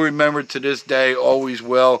still remember to this day, always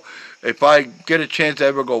will. If I get a chance to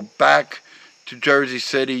ever go back to Jersey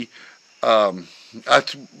City,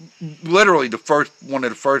 that's literally one of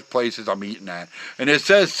the first places I'm eating at. And it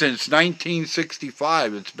says since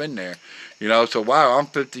 1965 it's been there. So wow, I'm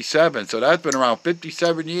 57. So that's been around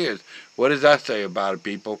 57 years. What does that say about it,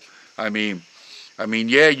 people? I mean,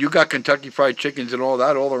 yeah, you got Kentucky Fried Chickens and all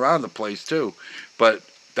that all around the place too. But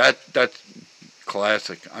that's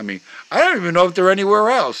classic. I mean, I don't even know if they're anywhere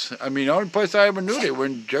else. I mean, the only place I ever knew they were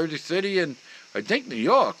in Jersey City and I think New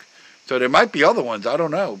York. So there might be other ones. I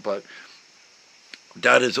don't know, but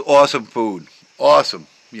that is awesome food. Awesome.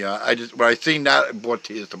 Yeah, when I seen that, it brought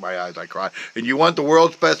tears to my eyes. I cried. And you want the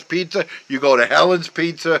world's best pizza? You go to Helen's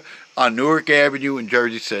Pizza on Newark Avenue in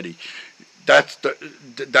Jersey City. That's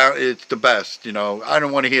it's the best. I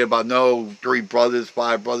don't want to hear about no 3 brothers,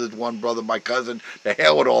 5 brothers, 1 brother, my cousin. The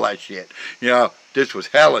hell with all that shit. This was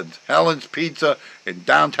Helen's Pizza in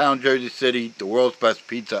downtown Jersey City, the world's best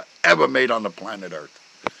pizza ever made on the planet Earth.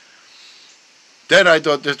 Then I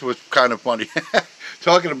thought this was kind of funny.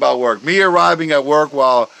 Talking about work. Me arriving at work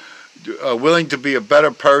while willing to be a better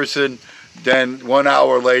person, then 1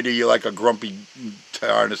 hour later you're like a grumpy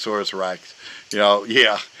Tyrannosaurus Rex.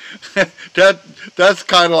 Yeah. That's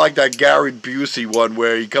kind of like that Gary Busey one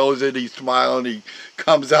where he goes in, he's smiling, he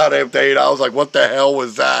comes out after 8 hours like, what the hell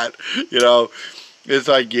was that? It's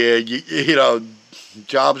like, yeah,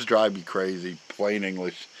 jobs drive me crazy. Plain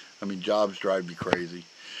English. I mean, jobs drive me crazy.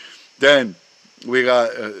 Then we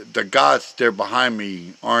got the Goths. They're behind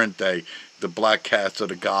me, aren't they? The Black Cats of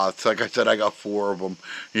the Goths. Like I said, I got 4 of them.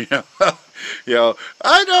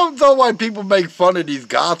 I don't know why people make fun of these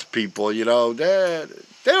Goth people. They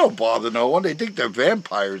don't bother no one. They think they're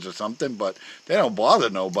vampires or something, but they don't bother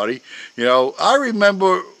nobody. I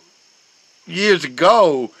remember years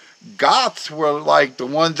ago, Goths were like the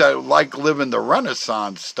ones that like living the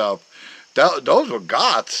Renaissance stuff. Those were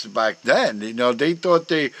Goths back then. They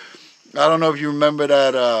thought I don't know if you remember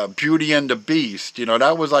that Beauty and the Beast.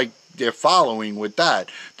 That was like their following with that.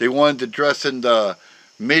 They wanted to dress in the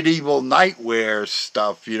medieval nightwear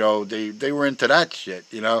stuff. They were into that shit.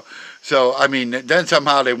 So I mean, then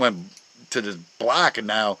somehow they went to this black, and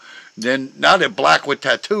now they're black with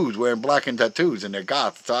tattoos, wearing black and tattoos, and they're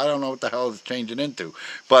Goths. So I don't know what the hell it's changing into.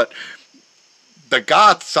 But the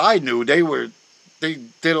Goths I knew, they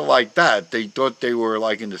did it like that. They thought they were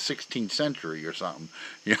like in the 16th century or something.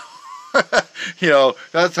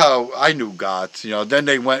 That's how I knew Goths. Then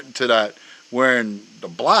they went to that wearing the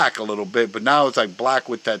black a little bit, but now it's like black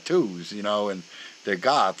with tattoos, and they're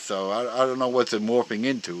Goths. So I don't know what's it morphing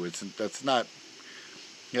into.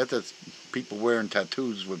 That's people wearing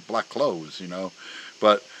tattoos with black clothes,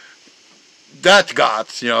 but that's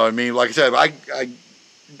Goths. I mean, like I said, I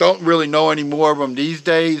don't really know any more of them these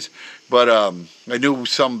days, but I knew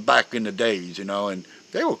some back in the days, and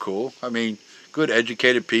they were cool. I mean, good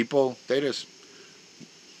educated people. They just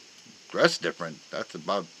dress different. That's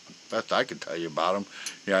about best I can tell you about them.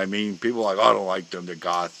 I mean, people are like, oh, I don't like them, they're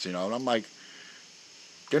Goths, and I'm like,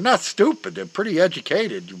 they're not stupid, they're pretty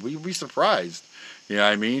educated. We'd be surprised. What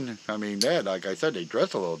I mean? Like I said, they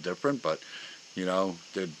dress a little different, but, well,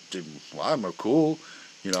 they're cool.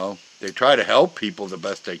 They try to help people the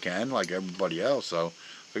best they can, like everybody else. So,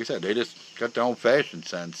 like I said, they just got their own fashion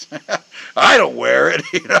sense. I don't wear it,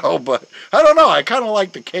 but I don't know. I kind of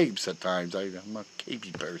like the capes at times. I'm a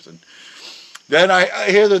capey person. Then I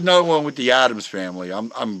hear another one with the Addams Family.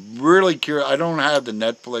 I'm really curious. I don't have the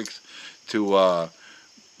Netflix to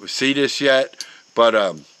see this yet,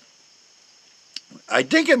 but I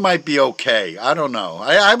think it might be okay. I don't know.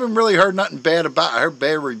 I haven't really heard nothing bad about. I heard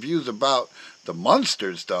bad reviews about the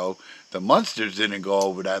Munsters, though. The Munsters didn't go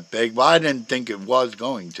over that big, but I didn't think it was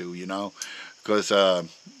going to, because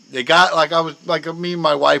they got like me and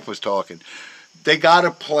my wife was talking. They got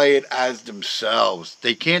to play it as themselves.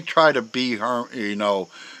 They can't try to be her,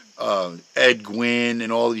 Ed Gwynn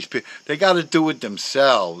and all these people. They got to do it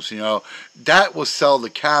themselves. That will sell the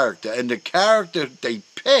character, and the character they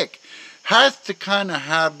pick has to kind of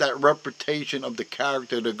have that reputation of the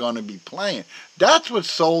character they're going to be playing. That's what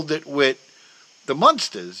sold it with the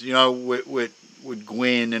Munsters, with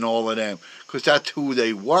Gwyn and all of them, because that's who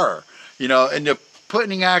they were, and they're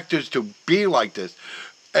putting actors to be like this.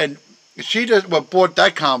 And what brought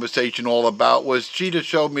that conversation all about was she just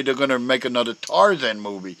showed me they're going to make another Tarzan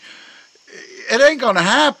movie. It ain't going to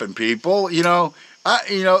happen, people. Tarzan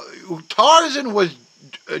was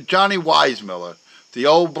Johnny Weissmuller, the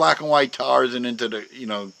old black and white Tarzan into the,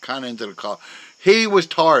 kind of into the car. He was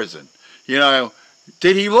Tarzan.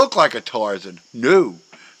 Did he look like a Tarzan? No.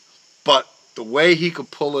 But the way he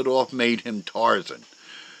could pull it off made him Tarzan.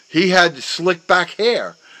 He had slick back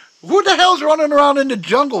hair. Who the hell's running around in the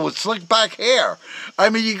jungle with slick back hair?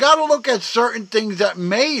 I mean, you got to look at certain things that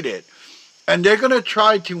made it. And they're going to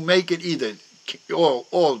try to make it either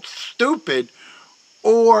all stupid,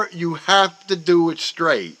 or you have to do it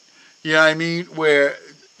straight. You know what I mean? Where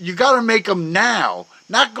you got to make him now,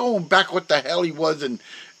 not going back what the hell he was in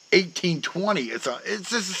 1820. It's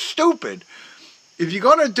just stupid. If you're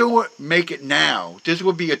going to do it, make it now. This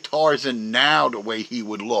would be a Tarzan now, the way he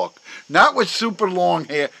would look. Not with super long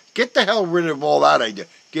hair. Get the hell rid of all that idea.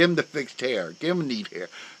 Give him the fixed hair. Give him neat hair.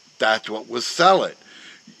 That's what was selling.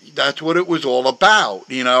 That's what it was all about,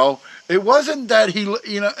 It wasn't that he,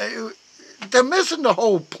 they're missing the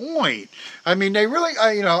whole point. I mean, they really,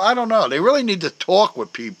 I don't know. They really need to talk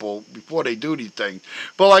with people before they do these things.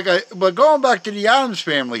 But going back to the Addams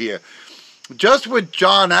Family here, just with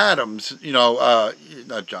John Adams, not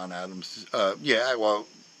John Adams. What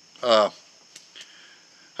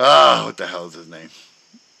the hell is his name?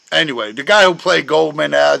 Anyway, the guy who played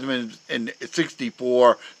Goldman Adams in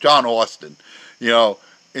 '64, John Austin, in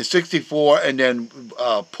 '64, and then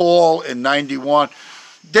Paul in '91.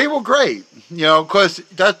 They were great, because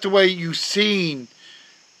that's the way you seen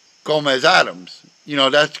Gomez Adams.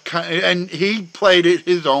 That's and he played it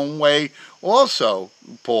his own way also,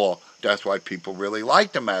 Paul. That's why people really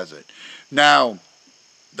liked him as it. Now,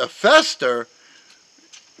 the Fester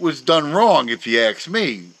was done wrong, if you ask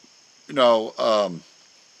me.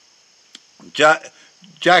 Jack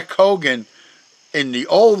Hogan in the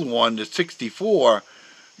old one, the '64,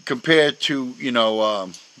 compared to,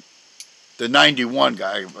 the '91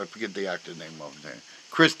 guy, I forget the actor's name of his name,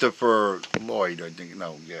 Christopher Lloyd, I think,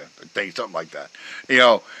 something like that.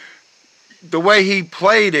 The way he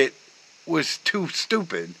played it was too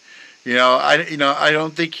stupid. I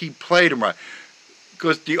don't think he played him right.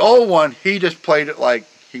 Because the old one, he just played it like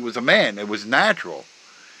he was a man. It was natural.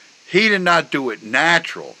 He did not do it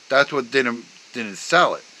natural. That's what didn't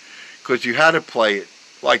sell it. Because you had to play it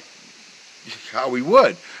like how he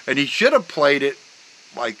would. And he should have played it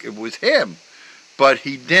like it was him. But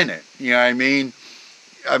he didn't. You know what I mean?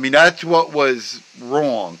 I mean, that's what was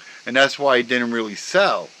wrong. And that's why he didn't really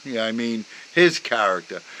sell. You know what I mean? His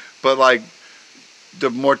character. But like the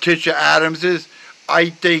Morticia Addams's, I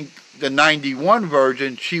think the '91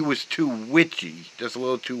 version, she was too witchy. Just a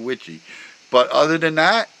little too witchy. But other than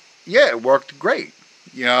that, yeah, it worked great.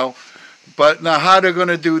 But now how they're going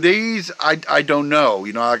to do these, I don't know.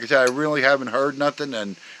 Like I said, I really haven't heard nothing,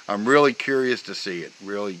 and I'm really curious to see it.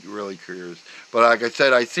 Really, really curious. But like I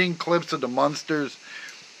said, I seen clips of the Munsters.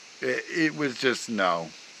 It was just no.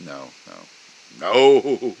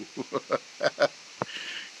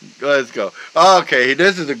 Let's go. Okay,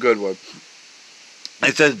 this is a good one.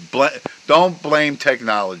 It says, don't blame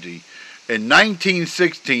technology. In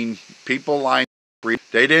 1916, people lined up.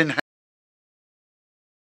 They didn't have...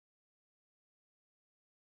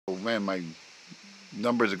 Oh, man, my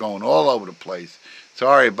numbers are going all over the place.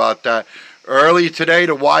 Sorry about that. Early today,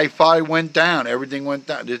 the Wi-Fi went down. Everything went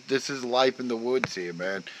down. This is life in the woods here,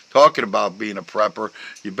 man. Talking about being a prepper.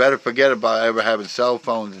 You better forget about ever having cell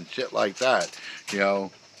phones and shit like that,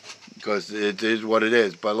 because it is what it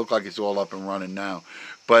is. But it looks like it's all up and running now.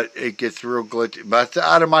 But it gets real glitchy. But it's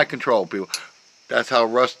out of my control, people. That's how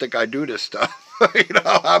rustic I do this stuff.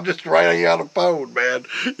 I'm just right here on the phone, man.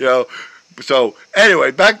 So, anyway,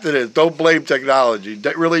 back to this. Don't blame technology.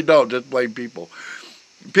 Really don't. Just blame people.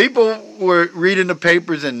 People were reading the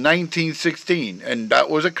papers in 1916, and that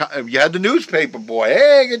was you had the newspaper boy.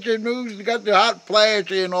 Hey, get your news. You got the hot flash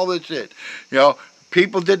and all this shit.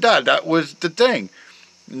 people did that. That was the thing.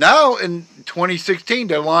 Now in 2016,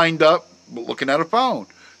 they're lined up looking at a phone.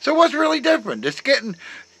 So what's really different? It's getting.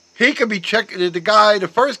 He could be checking,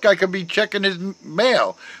 the first guy could be checking his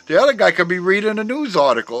mail. The other guy could be reading a news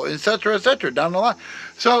article, etc., down the line.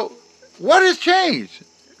 So, what has changed?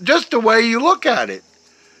 Just the way you look at it.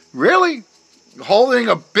 Really? Holding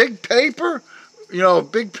a big paper,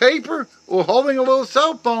 or holding a little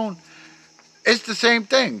cell phone, it's the same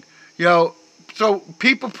thing. So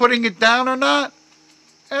people putting it down or not,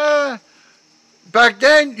 back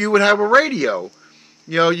then you would have a radio.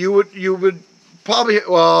 You would probably,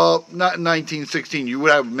 well, not in 1916. You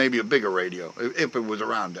would have maybe a bigger radio if it was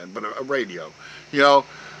around then, but a radio,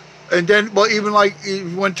 And then, well, even like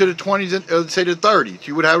you went to the 20s and say the 30s,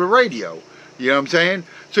 you would have a radio. You know what I'm saying?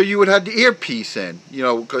 So you would have the earpiece in,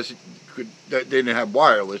 because they didn't have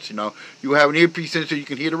wireless. You would have an earpiece in so you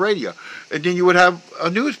can hear the radio, and then you would have a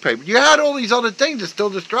newspaper. You had all these other things that still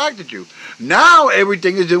distracted you. Now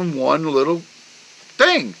everything is in one little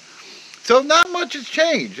thing. So not much has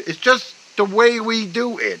changed. It's just the way we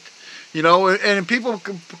do it, and people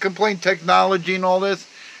complain technology and all this.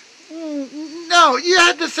 No, you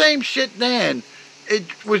had the same shit then. It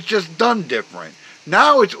was just done different.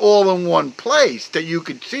 Now it's all in one place that you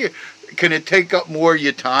could see it. Can it take up more of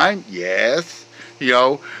your time? Yes,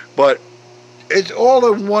 but it's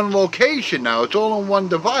all in one location now. It's all in one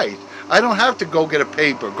device. I don't have to go get a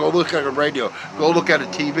paper, go look at a radio, go look at a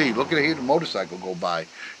TV, look at a motorcycle go by.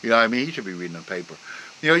 He should be reading the paper.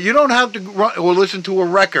 You don't have to run or listen to a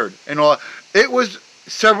record and all. It was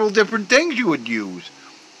several different things you would use.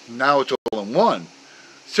 Now it's all in one.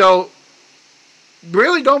 So,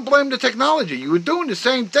 really don't blame the technology. You were doing the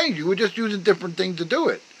same thing. You were just using different things to do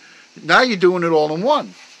it. Now you're doing it all in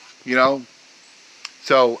one.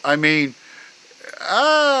 So, I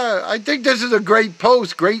think this is a great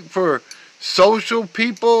post. Great for social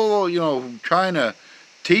people, trying to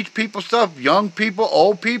teach people stuff. Young people,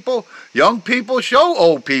 old people. Young people show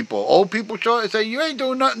old people. Old people say, you ain't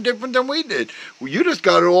doing nothing different than we did. Well, you just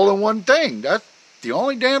got it all in one thing. That's the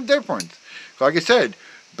only damn difference. Like I said,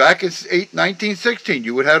 back in 1916,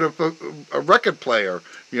 you would have a record player.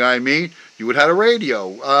 You would have a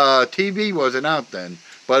radio. TV wasn't out then.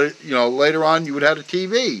 But, later on, you would have a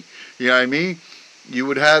TV. You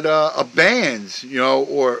would have a bands,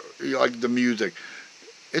 or like the music.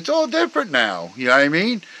 It's all different now.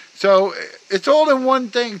 So it's all in one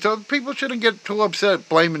thing. So people shouldn't get too upset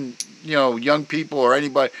blaming, young people or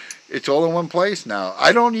anybody. It's all in one place now.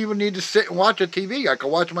 I don't even need to sit and watch a TV. I can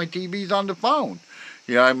watch my TVs on the phone.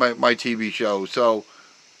 My TV shows. So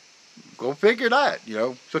go figure that,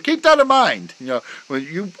 So keep that in mind. When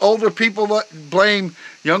you older people blame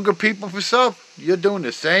younger people for stuff, you're doing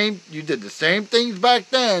the same. You did the same things back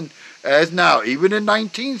then as now. Even in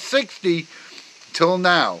 1960 till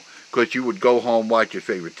now. Because you would go home, watch your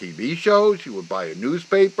favorite TV shows. You would buy a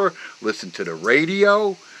newspaper, listen to the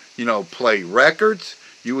radio, play records.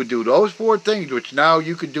 You would do those 4 things, which now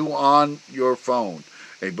you could do on your phone.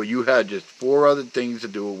 But you had just 4 other things to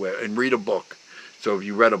do and read a book. So if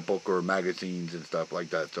you read a book or magazines and stuff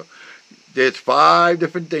like that. So there's 5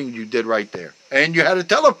 different things you did right there. And you had a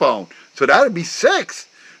telephone. So that would be 6.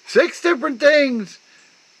 6 different things.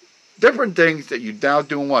 Different things that you now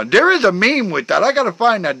do in one. There is a meme with that. I got to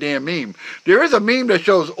find that damn meme. There is a meme that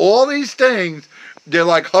shows all these things. They're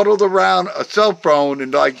like huddled around a cell phone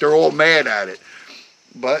and like they're all mad at it.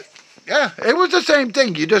 But yeah, it was the same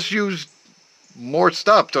thing. You just used more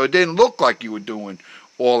stuff. So it didn't look like you were doing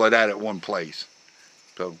all of that at one place.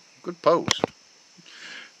 So good post.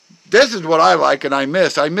 This is what I like and I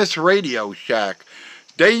miss. I miss Radio Shack.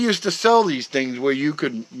 They used to sell these things where you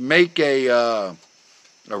could make a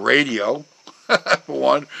radio, for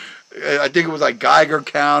one. I think it was like Geiger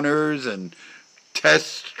counters and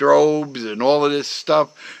test strobes and all of this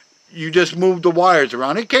stuff. You just moved the wires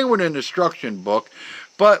around. It came with an instruction book,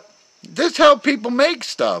 but this helped people make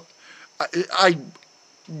stuff. I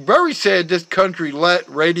very sad this country let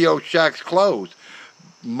Radio Shacks close.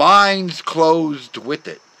 Mine's closed with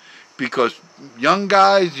it because young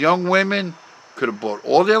guys, young women could have bought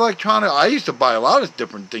all the electronics. I used to buy a lot of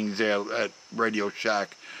different things there at Radio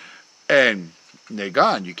Shack. And they're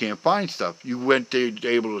gone. You can't find stuff. You went there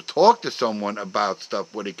able to talk to someone about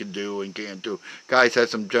stuff, what it can do and can't do. Guys had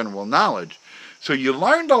some general knowledge. So you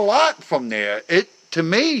learned a lot from there. To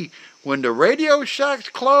me, when the Radio Shacks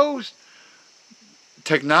closed,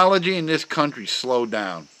 technology in this country slowed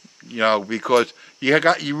down. Because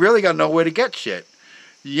you really got nowhere to get shit.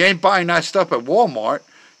 You ain't buying that stuff at Walmart.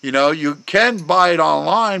 You can buy it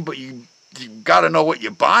online, but you got to know what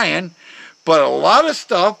you're buying. But a lot of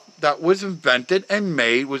stuff that was invented and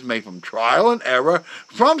made was made from trial and error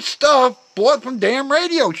from stuff bought from damn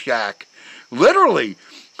Radio Shack. Literally.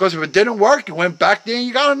 Because if it didn't work, you went back there and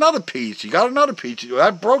you got another piece. You got another piece.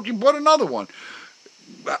 That broke, you bought another one.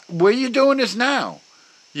 Where are you doing this now?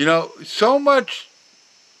 You know, so much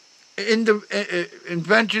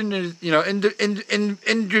invention is, you know,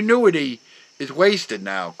 ingenuity is wasted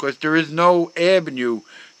now because there is no avenue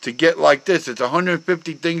to get like this. It's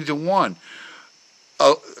 150 things in one.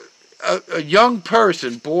 A young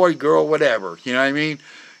person, boy, girl, whatever, you know what I mean,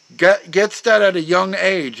 gets that at a young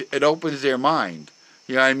age, it opens their mind.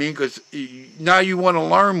 You know what I mean? Because now you want to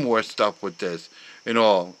learn more stuff with this and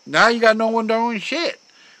all. Now you got no one doing shit.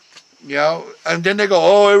 You know? And then they go,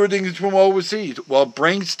 oh, everything's from overseas. Well,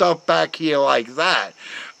 bring stuff back here like that.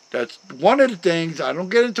 That's one of the things. I don't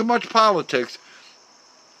get into much politics.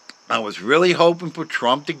 I was really hoping for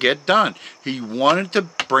Trump to get done. He wanted to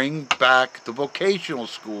bring back the vocational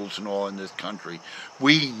schools and all in this country.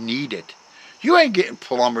 We need it. You ain't getting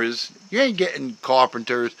plumbers. You ain't getting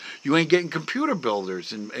carpenters. You ain't getting computer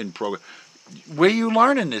builders in program. Where you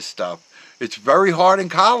learning this stuff? It's very hard in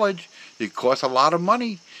college. It costs a lot of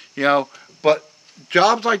money, you know. But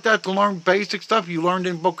jobs like that to learn basic stuff you learned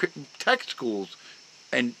in tech schools,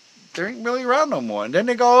 and they ain't really around no more. And then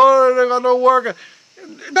they go, oh, they got no work.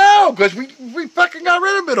 No, because we fucking got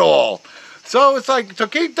rid of it all. So it's like, so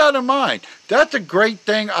keep that in mind. That's a great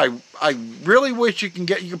thing. I really wish you can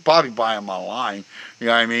probably buy them online, you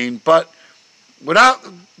know what I mean? But without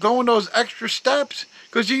going those extra steps,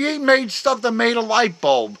 because you ain't made stuff that made a light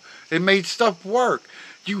bulb. It made stuff work.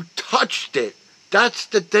 You touched it. That's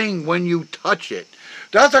the thing, when you touch it.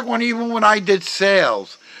 That's like even when I did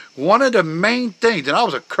sales. One of the main things, and I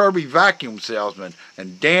was a Kirby vacuum salesman,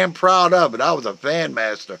 and damn proud of it. I was a fan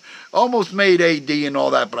master. Almost made AD and all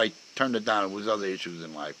that, but I turned it down. It was other issues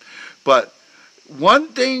in life. But one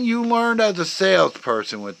thing you learned as a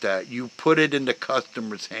salesperson with that, you put it in the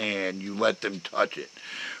customer's hand. You let them touch it.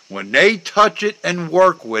 When they touch it and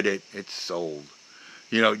work with it, it's sold.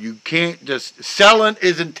 You know, you can't just, selling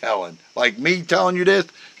isn't telling. Like me telling you this,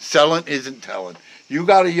 selling isn't telling. You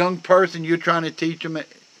got a young person, you're trying to teach them,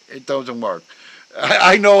 it doesn't work.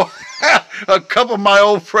 I know a couple of my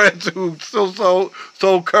old friends who still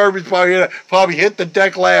sold Kirby's probably hit the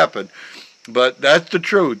deck laughing. But that's the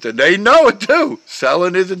truth. And they know it too.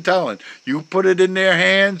 Selling isn't telling. You put it in their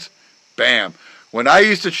hands, bam. When I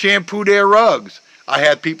used to shampoo their rugs, I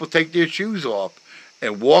had people take their shoes off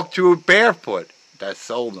and walk through it barefoot. That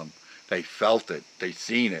sold them. They felt it. They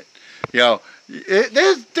seen it. You know,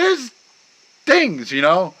 there's things, you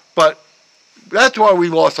know, but that's why we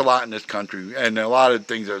lost a lot in this country, and a lot of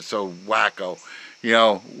things are so wacko. You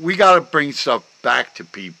know, we got to bring stuff back to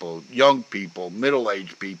people, young people,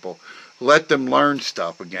 middle-aged people. Let them learn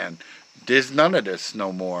stuff again. There's none of this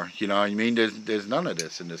no more. You know what I mean? There's none of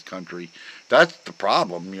this in this country. That's the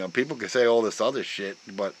problem. You know, people can say all this other shit,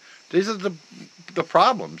 but these are the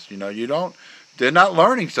problems. You know, they're not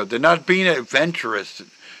learning stuff. They're not being adventurous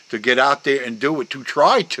to get out there and do it, to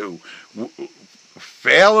try to.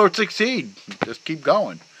 Fail or succeed. Just keep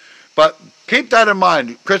going. But keep that in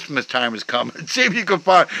mind. Christmas time is coming. See if you can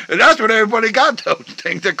find. And that's what everybody got those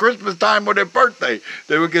things. At Christmas time or their birthday,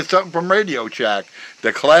 they would get something from Radio Shack.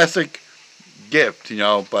 The classic gift, you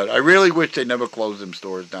know. But I really wish they never closed them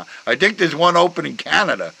stores down. I think there's one open in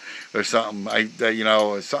Canada or something. You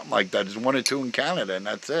know, something like that. There's one or two in Canada, and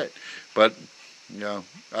that's it. But you know,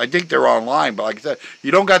 I think they're online. But like I said,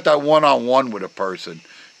 you don't got that one-on-one with a person.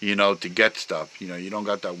 You know, to get stuff. You know, you don't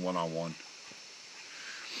got that one-on-one.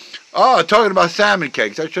 Oh, talking about salmon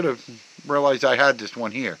cakes. I should have realized I had this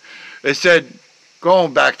one here. It said,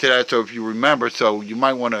 going back to that, so if you remember, so you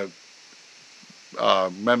might want to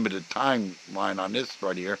remember the timeline on this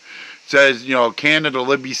right here. It says, you know, Canada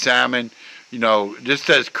Libby salmon. You know, this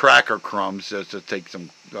says cracker crumbs. Just to take some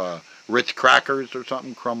Ritz crackers or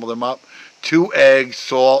something, crumble them up. 2 eggs,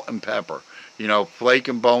 salt, and pepper. You know, flake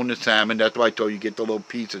and bone the salmon. That's why I told you get the little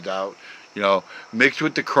pieces out. You know, mix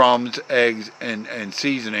with the crumbs, eggs, and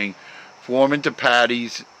seasoning. Form into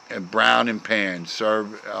patties and brown in pan.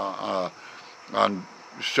 Served on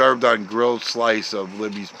grilled slice of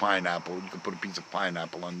Libby's pineapple. You can put a piece of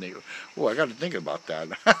pineapple on there. Oh, I got to think about that.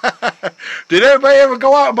 Did everybody ever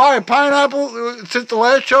go out and buy a pineapple since the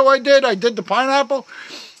last show I did? I did the pineapple.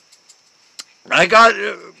 I got.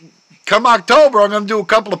 Come October, I'm going to do a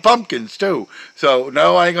couple of pumpkins, too. So,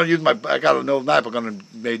 no, I ain't going to use I got a little knife. I'm going to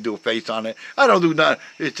maybe do a face on it. I don't do nothing.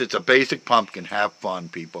 It's just a basic pumpkin. Have fun,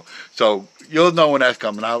 people. So, you'll know when that's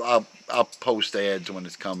coming. I'll post ads when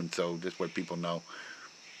it's coming, so this way people know.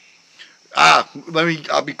 I'll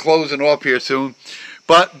be closing off here soon.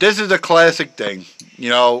 But this is a classic thing. You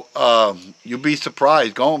know, you'll be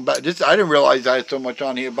surprised. Going back, I didn't realize I had so much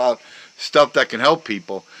on here about stuff that can help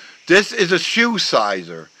people. This is a shoe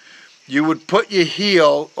sizer. You would put your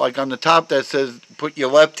heel, like on the top that says, put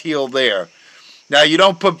your left heel there. Now, you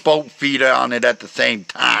don't put both feet on it at the same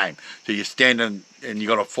time. So you're standing and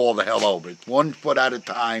you're going to fall the hell over. It's 1 foot at a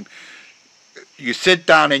time. You sit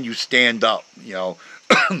down and you stand up, you know.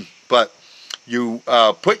 But you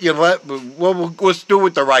put your left, well, let's do it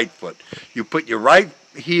with the right foot. You put your right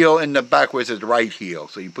heel in the back where it says right heel.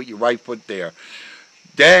 So you put your right foot there.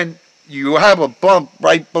 Then you have a bump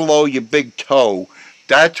right below your big toe.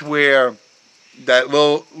 That's where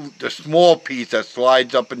the small piece that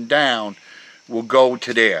slides up and down will go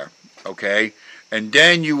to there, okay? And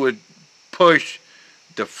then you would push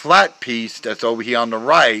the flat piece that's over here on the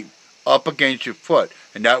right up against your foot,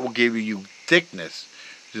 and that will give you thickness,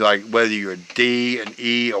 like whether you're a D, an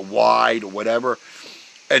E, a wide, or whatever.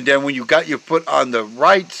 And then when you got your foot on the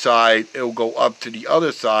right side, it'll go up to the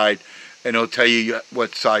other side, and it'll tell you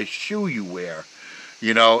what size shoe you wear,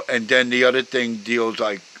 you know. And then the other thing deals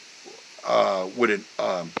like with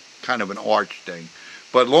an kind of an arch thing.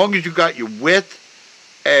 But as long as you got your width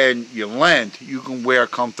and your length, you can wear a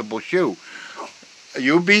comfortable shoe.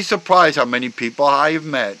 You'll be surprised how many people I have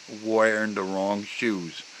met wearing the wrong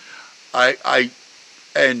shoes.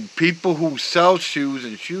 And people who sell shoes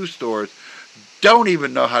in shoe stores don't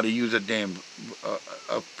even know how to use a damn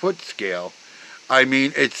a foot scale. I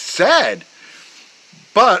mean, it's sad.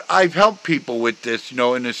 But I've helped people with this, you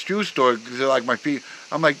know, in the shoe store, because they're like, my feet.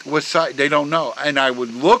 I'm like, what size? They don't know. And I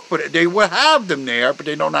would look for it. They would have them there, but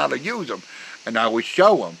they don't know how to use them. And I would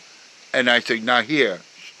show them. And I say, now here,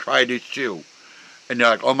 try this shoe. And they're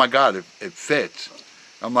like, oh my God, it fits.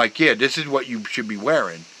 I'm like, yeah, this is what you should be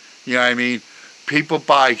wearing. You know what I mean? People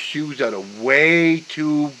buy shoes that are way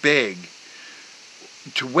too big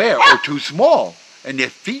to wear or too small, and their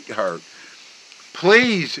feet hurt.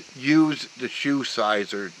 Please use the shoe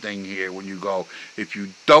sizer thing here when you go. If you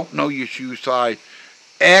don't know your shoe size,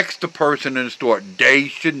 ask the person in the store. They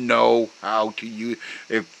should know how to use.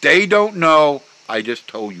 If they don't know, I just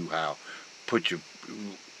told you how. Put your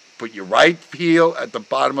right heel at the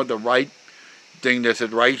bottom of the right thing that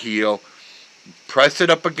says right heel. Press it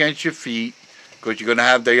up against your feet, because you're going to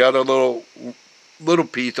have the other little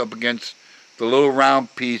piece up against the little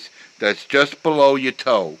round piece that's just below your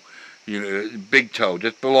toe. You know, big toe,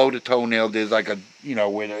 just below the toenail. There's like a, you know,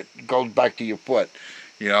 when it goes back to your foot.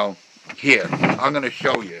 You know, here, I'm going to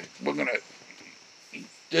show you. We're going to,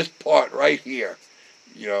 this part right here,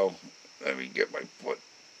 you know, let me get my foot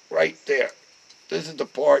right there. This is the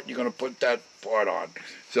part you're going to put that part on.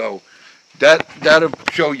 So that'll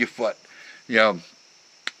show your foot. You know,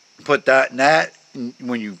 put that in that.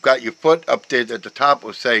 When you've got your foot up there at the top,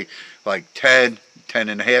 will say like 10, 10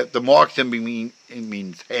 and a half. The marks in mean it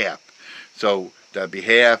means half. So that'd be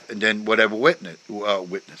half, and then whatever witness,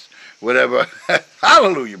 whatever.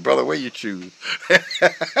 Hallelujah, brother. Wear your shoes.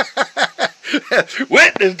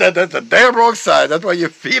 Witness, that's a damn wrong side. That's why your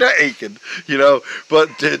feet are aching, you know.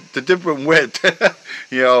 But the different width,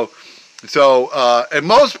 you know. So and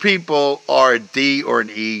most people are a D or an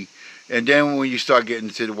E, and then when you start getting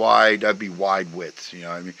to the wide, that'd be wide widths. You know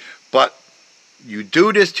what I mean? But you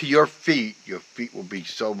do this to your feet will be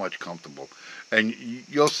so much comfortable. And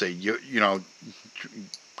you'll see, you know,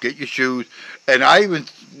 get your shoes. And I've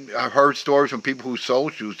heard stories from people who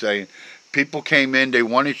sold shoes saying people came in, they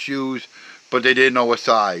wanted shoes, but they didn't know what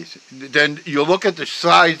size. Then you look at the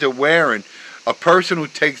size they're wearing. A person who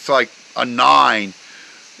takes like a 9,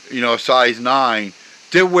 you know, size 9,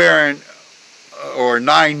 they're wearing, or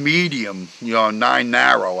 9 medium, you know, 9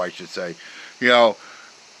 narrow, I should say, you know,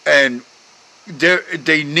 and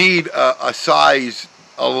they need a size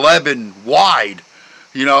 11 wide,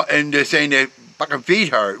 you know, and they're saying their fucking feet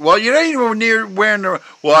hurt. Well, you ain't even near wearing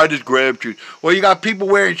well, I just grabbed shoes. Well, you got people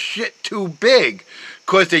wearing shit too big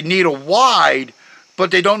because they need a wide,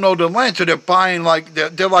 but they don't know the length, so they're buying like,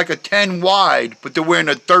 they're like a 10 wide, but they're wearing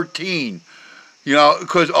a 13, you know,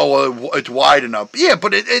 because, oh, well, it's wide enough. Yeah,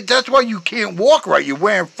 but that's why you can't walk right. You're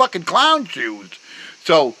wearing fucking clown shoes.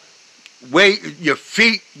 So, your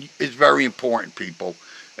feet is very important, people.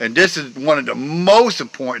 And this is one of the most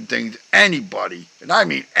important things anybody, and I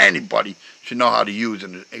mean anybody, should know how to use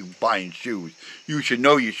in buying shoes. You should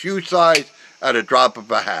know your shoe size at a drop of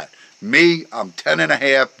a hat. Me, I'm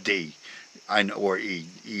 10.5 D. I know, or E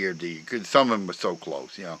or D, because some of them are so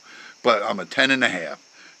close, you know. But I'm a 10.5.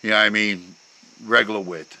 You know what I mean? Regular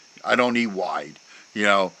width. I don't need wide, you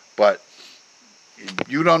know. But if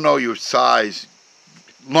you don't know your size,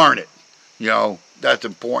 learn it. You know, that's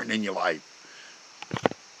important in your life.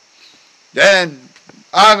 Then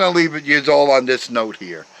I'm going to leave it years all on this note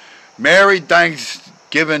here. Merry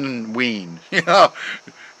Thanksgiving Ween. You know,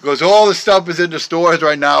 because all the stuff is in the stores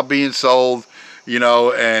right now being sold, you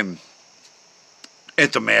know, and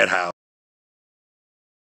it's a madhouse.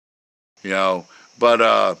 You know,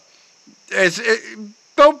 but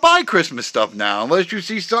don't buy Christmas stuff now unless you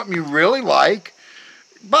see something you really like.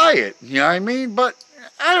 Buy it. You know what I mean? But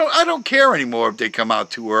I don't care anymore if they come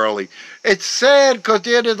out too early. It's sad because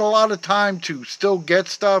there's a lot of time to still get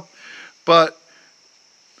stuff, but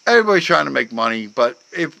everybody's trying to make money. But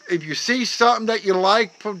if you see something that you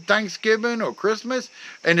like for Thanksgiving or Christmas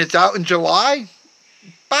and it's out in July,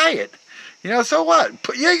 buy it. You know, so what?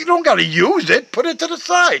 You don't got to use it. Put it to the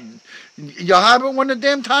side. You'll have it when the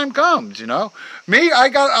damn time comes, you know. Me, I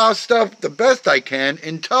got our stuff the best I can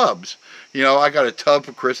in tubs. You know, I got a tub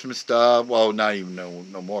for Christmas stuff. Well, not even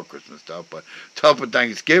no more Christmas stuff, but tub for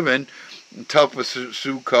Thanksgiving, tub for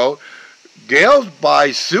Sukkot. Gail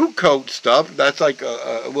buys Sukkot stuff. That's like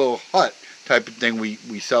a little hut type of thing we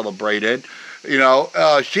celebrate in. You know,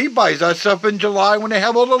 she buys that stuff in July when they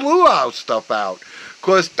have all the luau stuff out.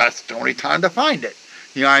 Because that's the only time to find it.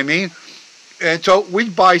 You know what I mean? And so we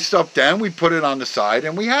buy stuff then, we put it on the side,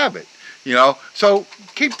 and we have it. You know, so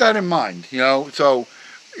keep that in mind. You know, so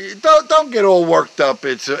don't get all worked up.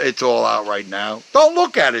 It's all out right now. Don't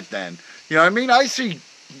look at it then. You know what I mean? I see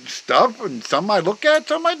stuff, and some I look at,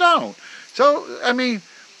 some I don't. So I mean,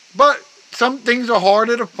 but some things are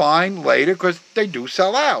harder to find later because they do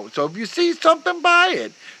sell out. So if you see something, buy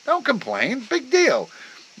it. Don't complain. Big deal.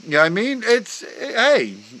 You know what I mean?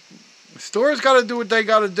 Hey, stores got to do what they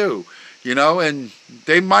got to do. You know, and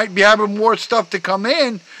they might be having more stuff to come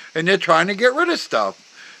in, and they're trying to get rid of stuff.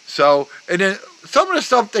 So, and then some of the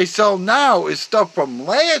stuff they sell now is stuff from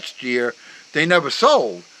last year they never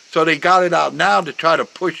sold. So they got it out now to try to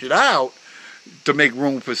push it out to make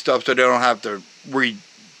room for stuff so they don't have to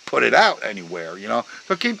put it out anywhere, you know.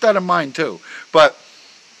 So keep that in mind too. But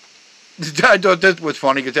I thought this was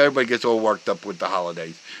funny because everybody gets all worked up with the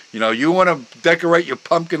holidays. You know, you want to decorate your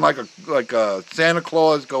pumpkin like a Santa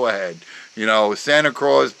Claus, go ahead. You know, Santa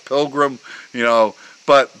Claus, Pilgrim, you know,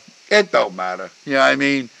 but it don't matter. You know what I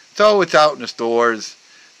mean? So it's out in the stores,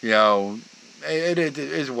 you know, it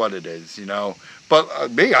is what it is, you know.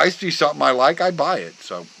 But me, I see something I like, I buy it,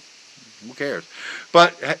 so who cares?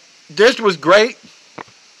 But this was great.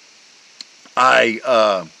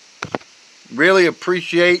 I really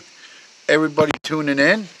appreciate everybody tuning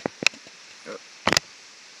in.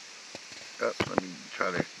 Let me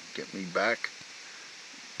try to get me back.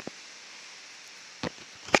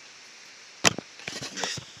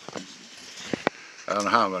 I don't know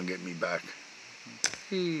how I'm going to get me back.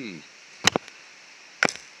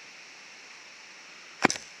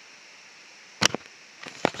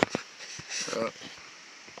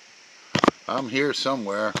 I'm here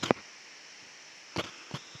somewhere.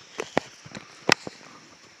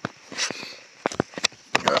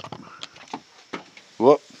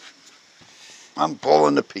 Whoop. I'm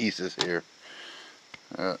pulling the pieces here.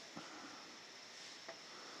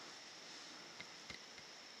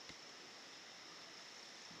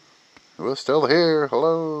 We're still here.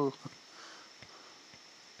 Hello.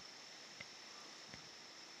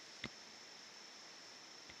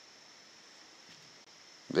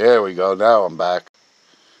 There we go. Now I'm back.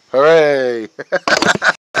 Hooray!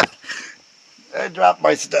 I dropped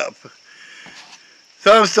my stuff.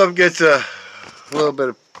 Some stuff gets a little bit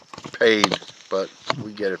of paid, but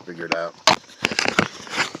we get it figured out.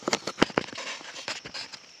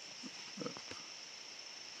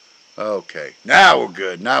 Okay, now we're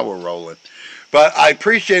good. Now we're rolling. But I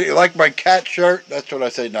appreciate it. You like my cat shirt? That's what I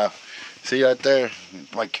say now. See that there?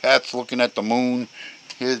 My cat's looking at the moon.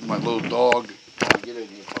 Here's my little dog. Get in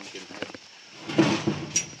here, pumpkin head.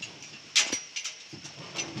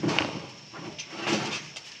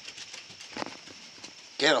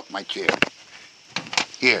 Get off my chair.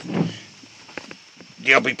 Here.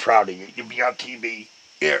 You'll be proud of you. You'll be on TV.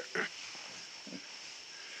 Here.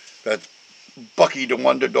 That's Bucky the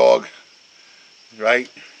Wonder Dog. Right?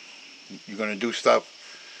 You're going to do stuff.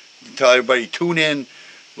 Tell everybody, tune in,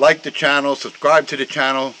 like the channel, subscribe to the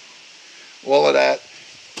channel, all of that.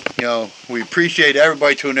 You know, we appreciate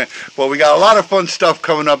everybody tuning in. Well, we got a lot of fun stuff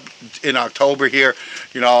coming up in October here.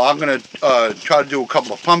 You know, I'm going to try to do a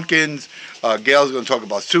couple of pumpkins. Gail's going to talk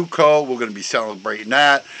about Sukkot. We're going to be celebrating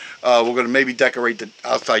that. We're going to maybe decorate the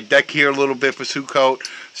outside deck here a little bit for Sukkot.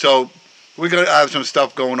 So we're going to have some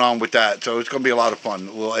stuff going on with that. So it's going to be a lot of fun.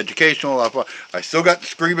 A little educational, a lot of fun. I still got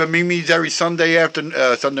Screaming Mimis every Sunday afternoon.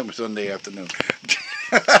 Sunday afternoon.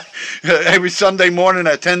 every Sunday morning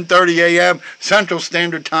at 10:30 a.m. Central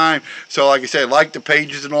Standard Time. So like I said, like the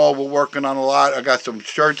pages and all, we're working on a lot. I got some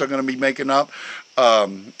shirts I'm going to be making up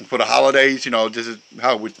for the holidays. You know, this is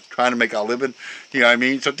how we're trying to make our living. You know what I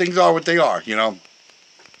mean? So things are what they are, you know.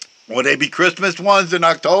 Will they be Christmas ones in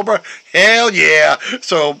October? Hell yeah.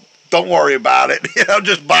 So don't worry about it. You know,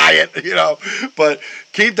 just buy it, you know. But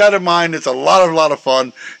keep that in mind. It's a lot of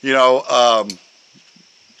fun, you know.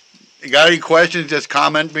 You got any questions, just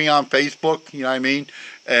comment me on Facebook, you know what I mean?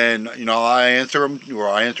 And, you know, I answer them, or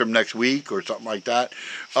I answer them next week or something like that.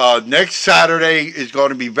 Next Saturday is going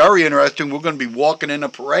to be very interesting. We're going to be walking in a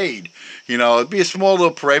parade. You know, it'll be a small little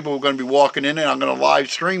parade, but we're going to be walking in, and I'm going to live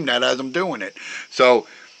stream that as I'm doing it. So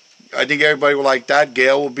I think everybody will like that.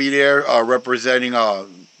 Gail will be there representing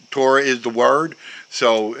Torah is the Word.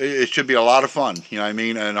 So it should be a lot of fun, you know what I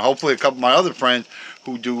mean? And hopefully a couple of my other friends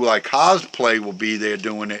who do like cosplay will be there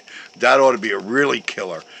doing it. That ought to be a really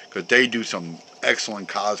killer, because they do some excellent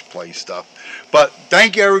cosplay stuff. But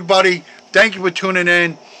thank you, everybody. Thank you for tuning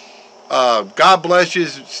in. God bless you.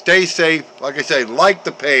 Stay safe. Like I say, like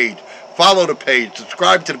the page, follow the page,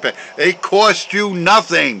 subscribe to the page. It costs you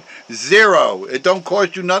nothing. Zero. It don't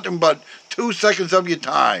cost you nothing but 2 seconds of your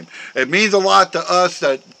time. It means a lot to us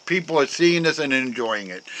that people are seeing this and enjoying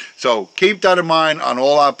it. So keep that in mind on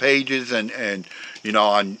all our pages, and you know,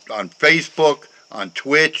 on Facebook, on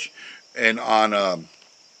Twitch, and on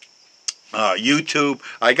YouTube.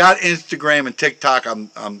 I got Instagram and TikTok.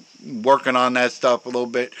 I'm working on that stuff a little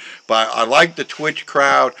bit, but I like the Twitch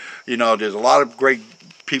crowd. You know, there's a lot of great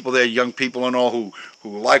people there, young people and all, who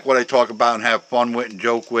like what I talk about and have fun with and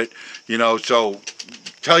joke with. You know, so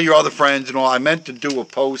tell your other friends and all. I meant to do a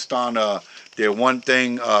post on their one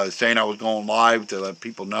thing saying I was going live to let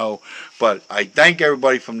people know, but I thank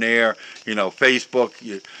everybody from there. You know,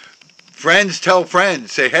 Facebook. Friends tell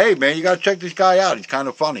friends. Say, hey, man, you got to check this guy out. He's kind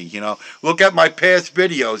of funny, you know. Look at my past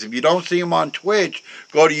videos. If you don't see him on Twitch,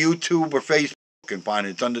 go to YouTube or Facebook and find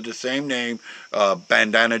it. It's under the same name,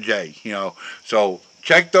 Bandana J, you know. So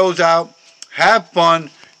check those out. Have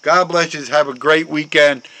fun. God bless you. Have a great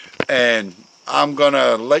weekend. And I'm going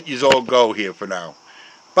to let you all go here for now.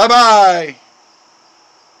 Bye-bye.